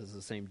overcome death is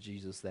the same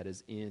Jesus that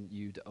is in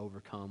you to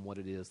overcome what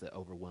it is that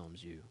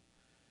overwhelms you.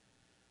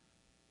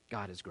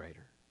 God is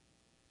greater.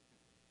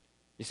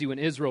 You see, when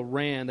Israel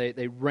ran,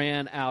 they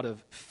ran out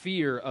of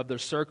fear of their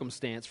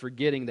circumstance,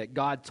 forgetting that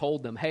God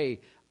told them,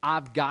 hey,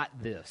 I've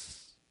got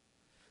this.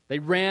 They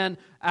ran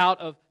out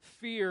of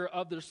fear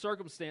of their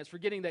circumstance,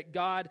 forgetting that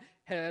God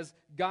has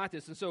got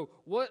this. And so,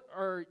 what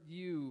are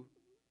you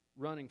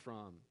running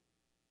from?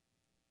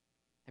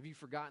 Have you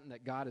forgotten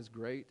that God is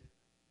great?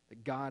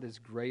 That God is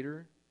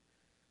greater?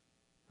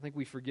 I think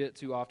we forget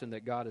too often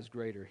that God is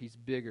greater. He's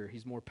bigger.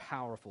 He's more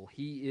powerful.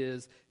 He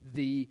is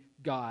the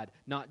God,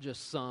 not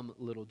just some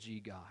little g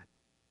God.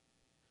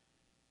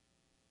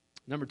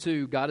 Number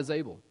two, God is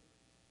able.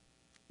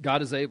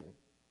 God is able.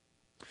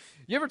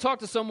 You ever talk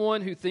to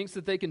someone who thinks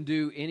that they can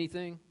do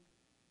anything?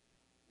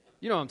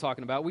 You know what I'm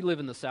talking about. We live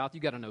in the South.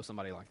 You got to know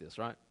somebody like this,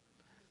 right?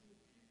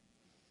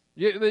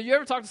 You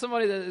ever talk to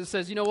somebody that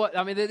says, you know what,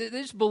 I mean, they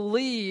just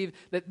believe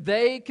that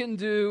they can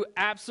do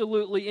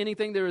absolutely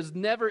anything. There is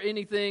never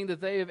anything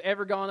that they have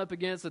ever gone up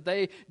against that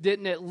they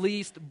didn't at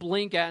least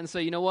blink at and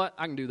say, you know what,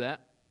 I can do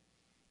that.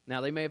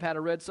 Now, they may have had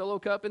a red Solo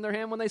cup in their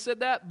hand when they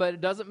said that, but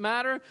it doesn't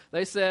matter.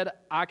 They said,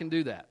 I can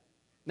do that.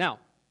 Now,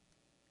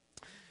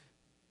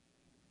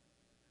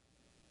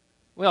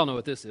 we all know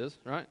what this is,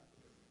 right?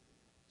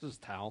 This is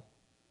a towel.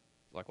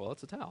 It's like, well,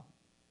 it's a towel.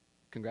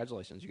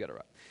 Congratulations, you got it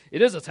right.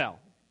 It is a towel.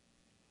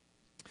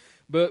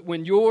 But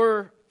when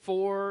you're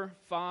 4,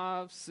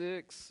 5,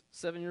 6,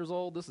 7 years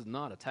old, this is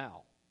not a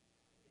towel.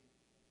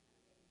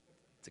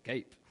 It's a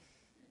cape.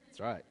 That's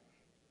right.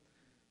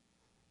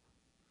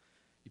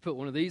 You put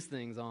one of these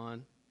things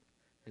on,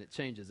 and it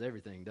changes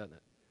everything, doesn't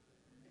it?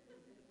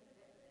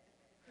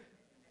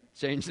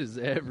 Changes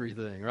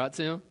everything. Right,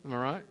 Tim? Am I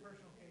right?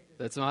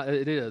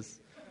 It is.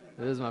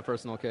 It is my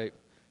personal cape.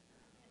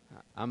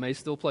 I may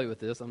still play with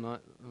this. I'm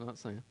not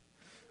saying.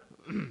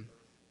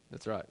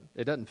 That's right.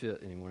 It doesn't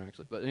fit anymore,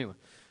 actually. But anyway.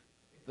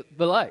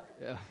 But like,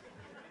 yeah.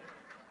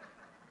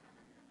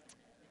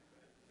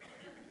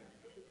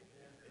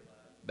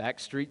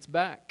 Backstreet's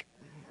back.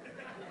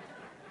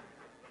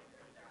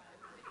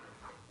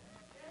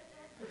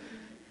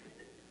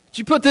 But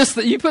you put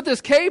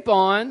this cape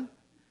on,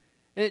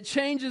 and it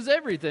changes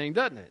everything,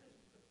 doesn't it?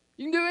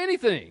 You can do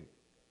anything.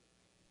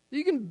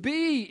 You can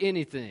be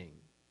anything.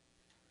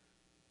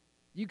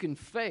 You can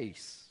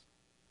face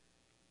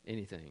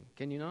anything.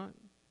 Can you not?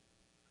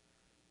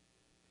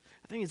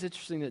 I think it's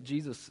interesting that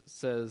Jesus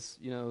says,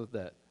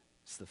 that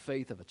it's the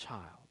faith of a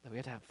child, that we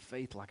have to have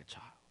faith like a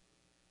child.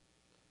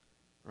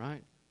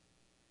 Right?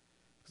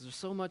 Because there's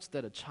so much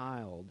that a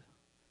child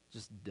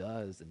just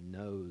does and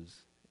knows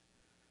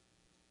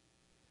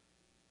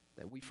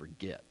that we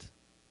forget.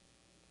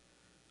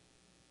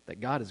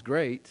 That God is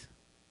great,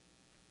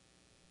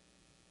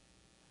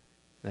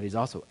 that he's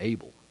also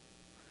able.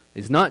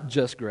 He's not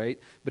just great,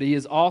 but he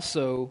is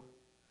also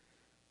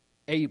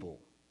able.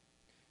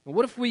 And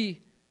what if we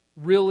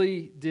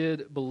really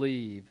did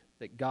believe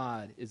that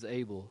God is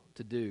able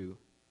to do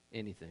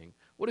anything?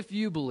 What if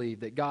you believe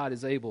that God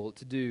is able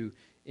to do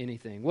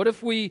anything? What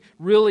if we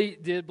really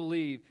did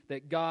believe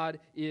that God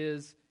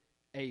is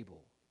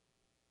able?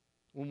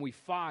 When we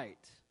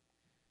fight,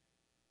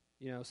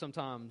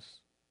 sometimes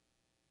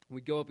we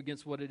go up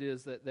against what it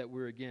is that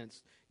we're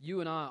against. You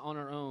and I on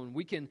our own,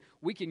 we can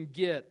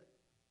get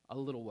a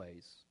little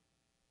ways.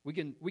 We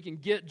can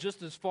get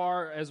just as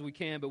far as we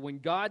can, but when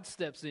God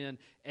steps in,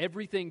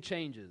 everything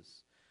changes.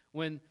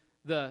 When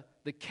the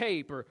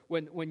cape or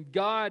when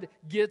God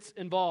gets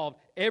involved,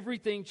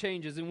 everything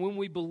changes. And when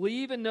we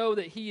believe and know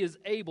that he is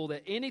able,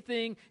 that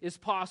anything is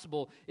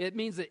possible, it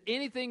means that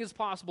anything is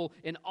possible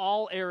in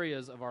all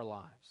areas of our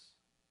lives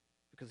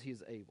because he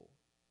is able.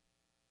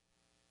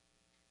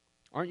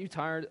 Aren't you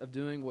tired of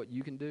doing what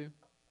you can do?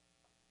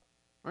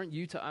 Aren't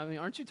you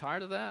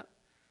tired of that?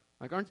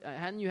 Like,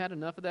 hadn't you had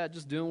enough of that,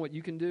 just doing what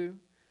you can do?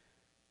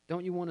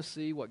 Don't you want to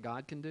see what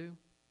God can do?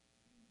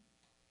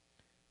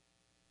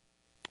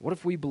 What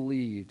if we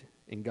believed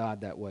in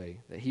God that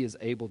way, that he is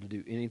able to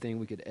do anything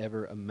we could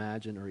ever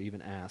imagine or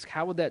even ask?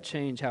 How would that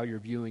change how you're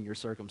viewing your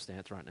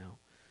circumstance right now?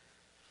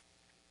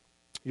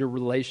 Your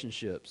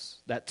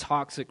relationships, that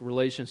toxic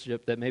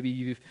relationship that maybe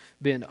you've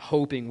been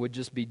hoping would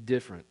just be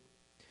different.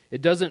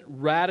 It doesn't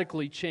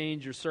radically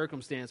change your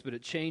circumstance, but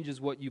it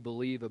changes what you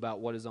believe about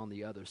what is on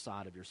the other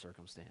side of your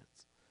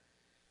circumstance.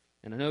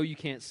 And I know you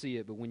can't see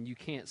it, but when you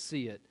can't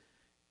see it,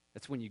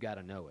 that's when you got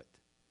to know it.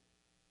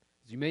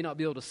 You may not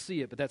be able to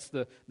see it, but that's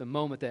the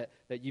moment that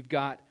you've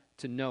got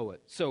to know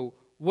it. So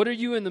what are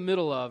you in the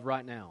middle of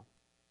right now?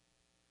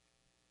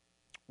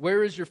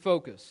 Where is your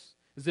focus?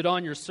 Is it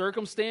on your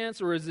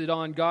circumstance, or is it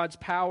on God's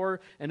power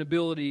and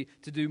ability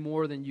to do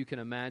more than you can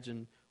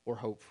imagine or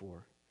hope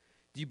for?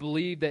 Do you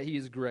believe that He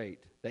is great,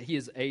 that He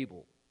is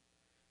able?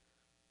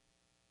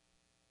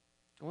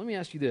 Well, let me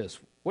ask you this.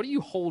 What are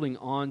you holding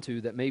on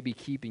to that may be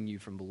keeping you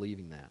from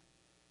believing that?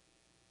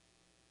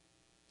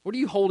 What are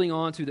you holding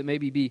on to that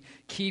maybe be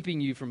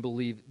keeping you from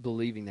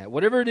believing that?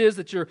 Whatever it is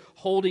that you're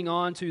holding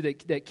on to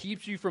that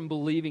keeps you from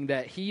believing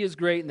that He is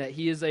great and that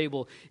He is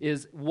able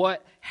is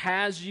what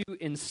has you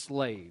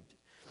enslaved.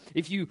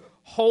 If you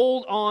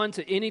hold on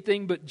to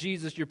anything but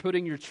Jesus, you're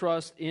putting your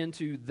trust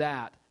into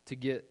that to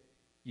get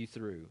you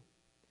through.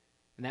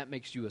 And that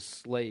makes you a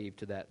slave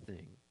to that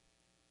thing.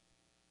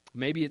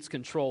 Maybe it's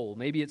control.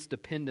 Maybe it's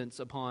dependence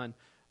upon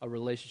a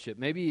relationship.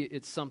 Maybe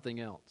it's something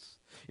else.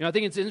 You know, I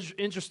think it's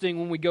interesting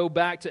when we go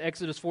back to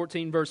Exodus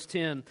 14, verse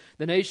 10.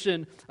 The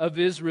nation of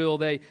Israel,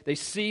 they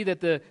see that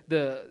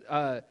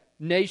the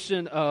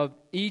nation of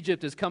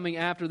Egypt is coming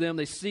after them.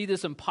 They see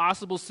this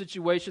impossible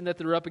situation that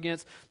they're up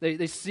against.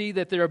 They see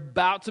that they're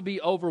about to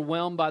be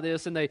overwhelmed by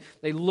this, and they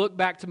look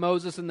back to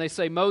Moses and they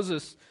say,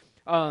 Moses,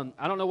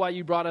 I don't know why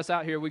you brought us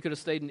out here. We could have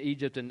stayed in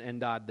Egypt and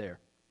died there.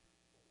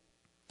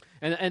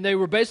 And they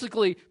were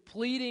basically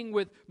pleading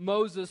with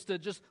Moses to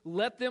just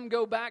let them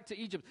go back to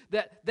Egypt.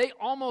 That they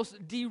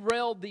almost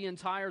derailed the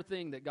entire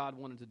thing that God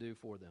wanted to do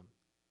for them.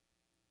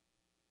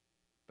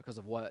 Because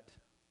of what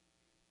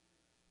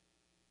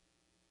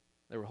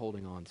they were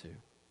holding on to.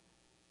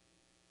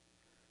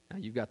 Now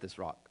you've got this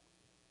rock.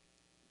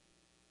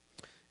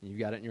 And you've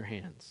got it in your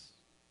hands.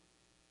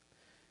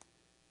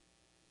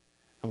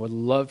 I would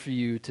love for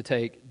you to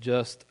take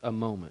just a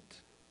moment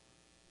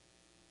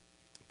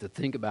to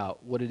think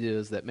about what it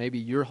is that maybe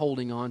you're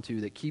holding on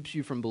to that keeps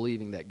you from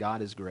believing that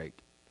God is great,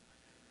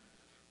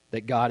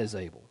 that God is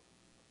able.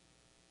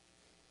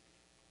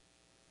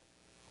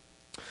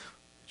 Would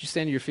you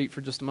stand to your feet for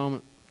just a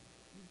moment?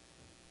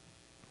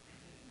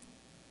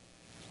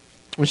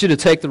 I want you to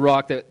take the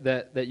rock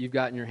that you've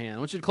got in your hand. I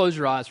want you to close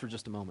your eyes for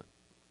just a moment.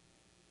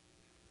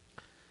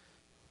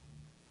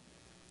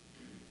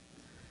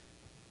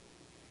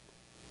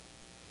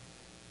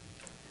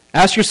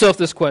 Ask yourself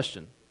this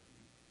question.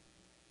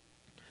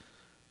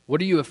 What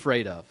are you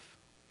afraid of?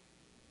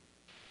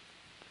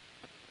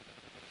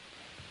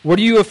 What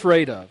are you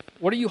afraid of?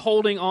 What are you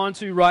holding on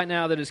to right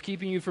now that is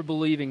keeping you from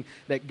believing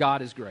that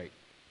God is great?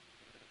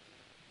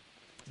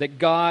 That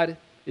God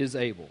is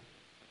able?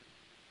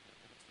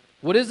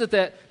 What is it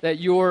that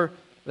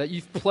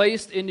you've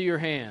placed into your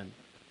hand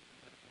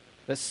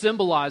that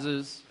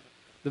symbolizes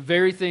the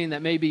very thing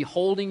that may be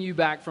holding you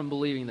back from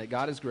believing that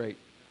God is great,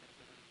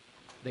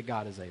 that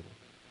God is able?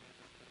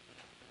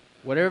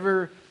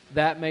 Whatever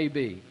that may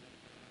be.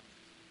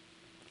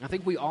 I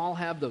think we all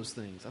have those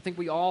things. I think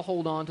we all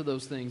hold on to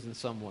those things in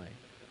some way.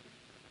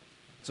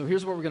 So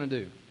here's what we're going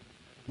to do.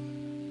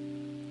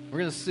 We're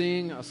going to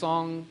sing a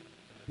song.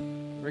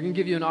 We're going to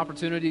give you an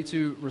opportunity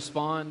to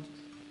respond.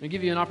 We're going to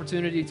give you an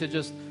opportunity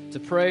to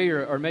pray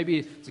or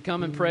maybe to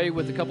come and pray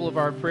with a couple of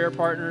our prayer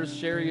partners.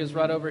 Sherry is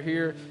right over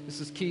here.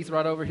 This is Keith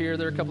right over here.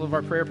 They're a couple of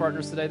our prayer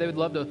partners today. They would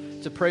love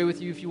to pray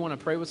with you if you want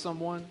to pray with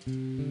someone.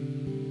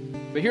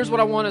 But here's what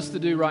I want us to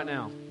do right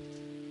now.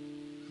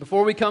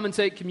 Before we come and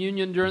take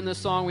communion during this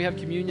song, we have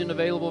communion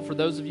available for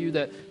those of you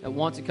that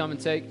want to come and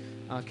take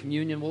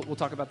communion. We'll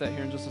talk about that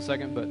here in just a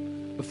second.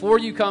 But before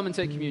you come and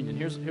take communion,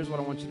 here's what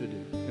I want you to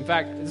do. In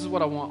fact, this is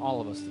what I want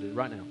all of us to do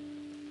right now.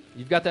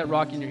 You've got that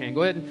rock in your hand.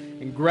 Go ahead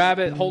and grab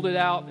it. Hold it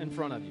out in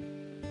front of you.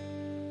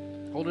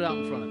 Hold it out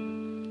in front of you.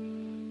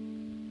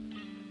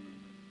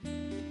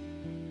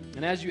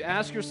 And as you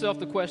ask yourself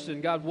the question,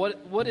 God,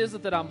 what is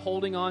it that I'm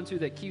holding on to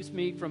that keeps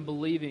me from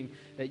believing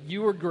that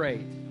you are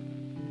great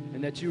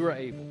and that you are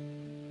able?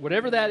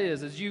 Whatever that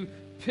is, as you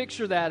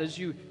picture that, as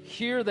you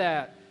hear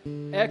that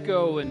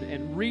echo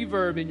and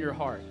reverb in your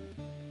heart,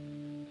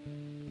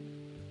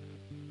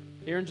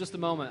 here in just a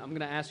moment, I'm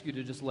going to ask you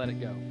to just let it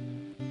go.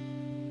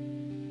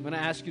 I'm going to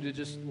ask you to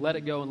just let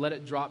it go and let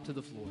it drop to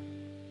the floor.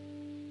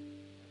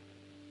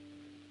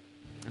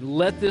 And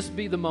let this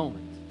be the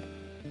moment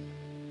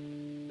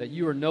that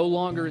you are no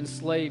longer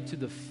enslaved to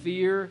the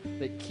fear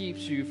that keeps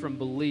you from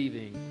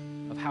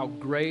believing of how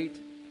great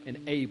and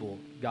able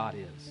God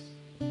is.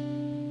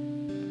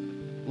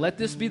 Let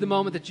this be the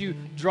moment that you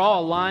draw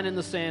a line in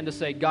the sand to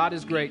say, God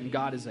is great and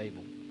God is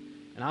able.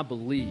 And I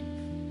believe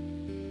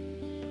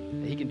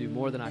that He can do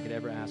more than I could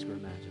ever ask or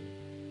imagine.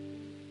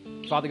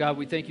 Father God,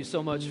 we thank you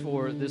so much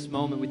for this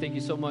moment. We thank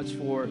you so much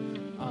for,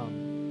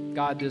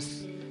 God,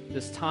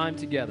 this time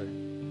together.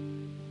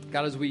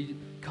 God, as we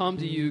come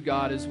to you,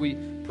 God, as we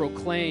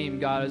proclaim,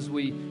 God, as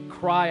we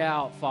cry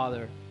out,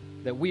 Father,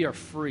 that we are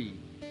free.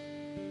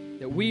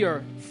 That we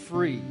are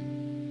free.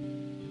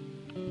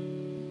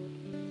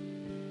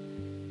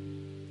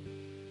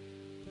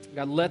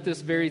 God, let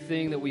this very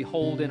thing that we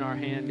hold in our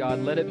hand, God,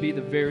 let it be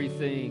the very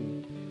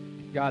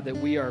thing, God, that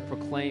we are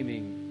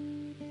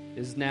proclaiming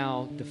is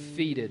now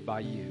defeated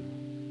by you.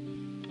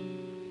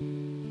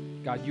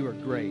 God, you are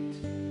great,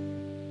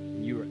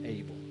 and you are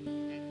able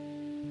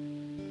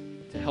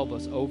to help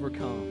us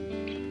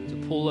overcome, to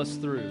pull us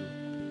through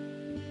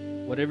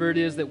whatever it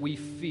is that we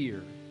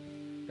fear.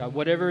 God,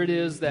 whatever it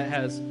is that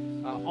has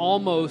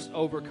almost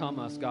overcome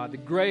us, God. The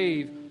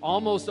grave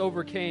almost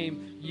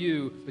overcame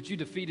you, but you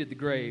defeated the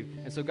grave.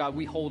 And so, God,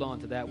 we hold on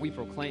to that. We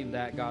proclaim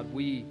that, God.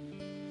 We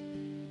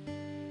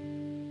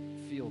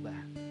feel that.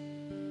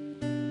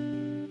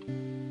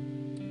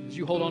 As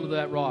you hold on to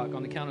that rock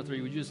on the count of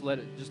three, would you just let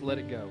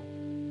it go?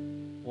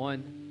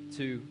 1,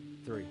 2,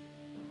 3.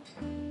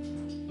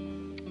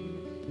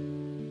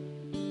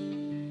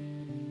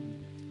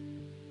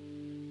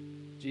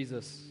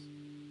 Jesus,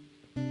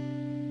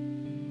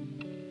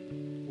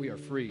 we are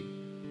free.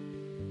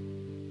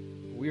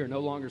 We are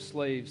no longer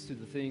slaves to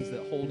the things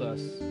that hold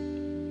us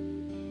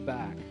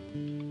back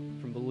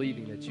from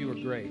believing that you are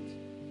great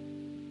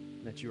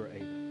and that you are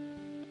able.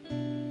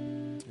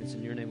 It's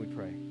in your name we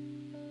pray.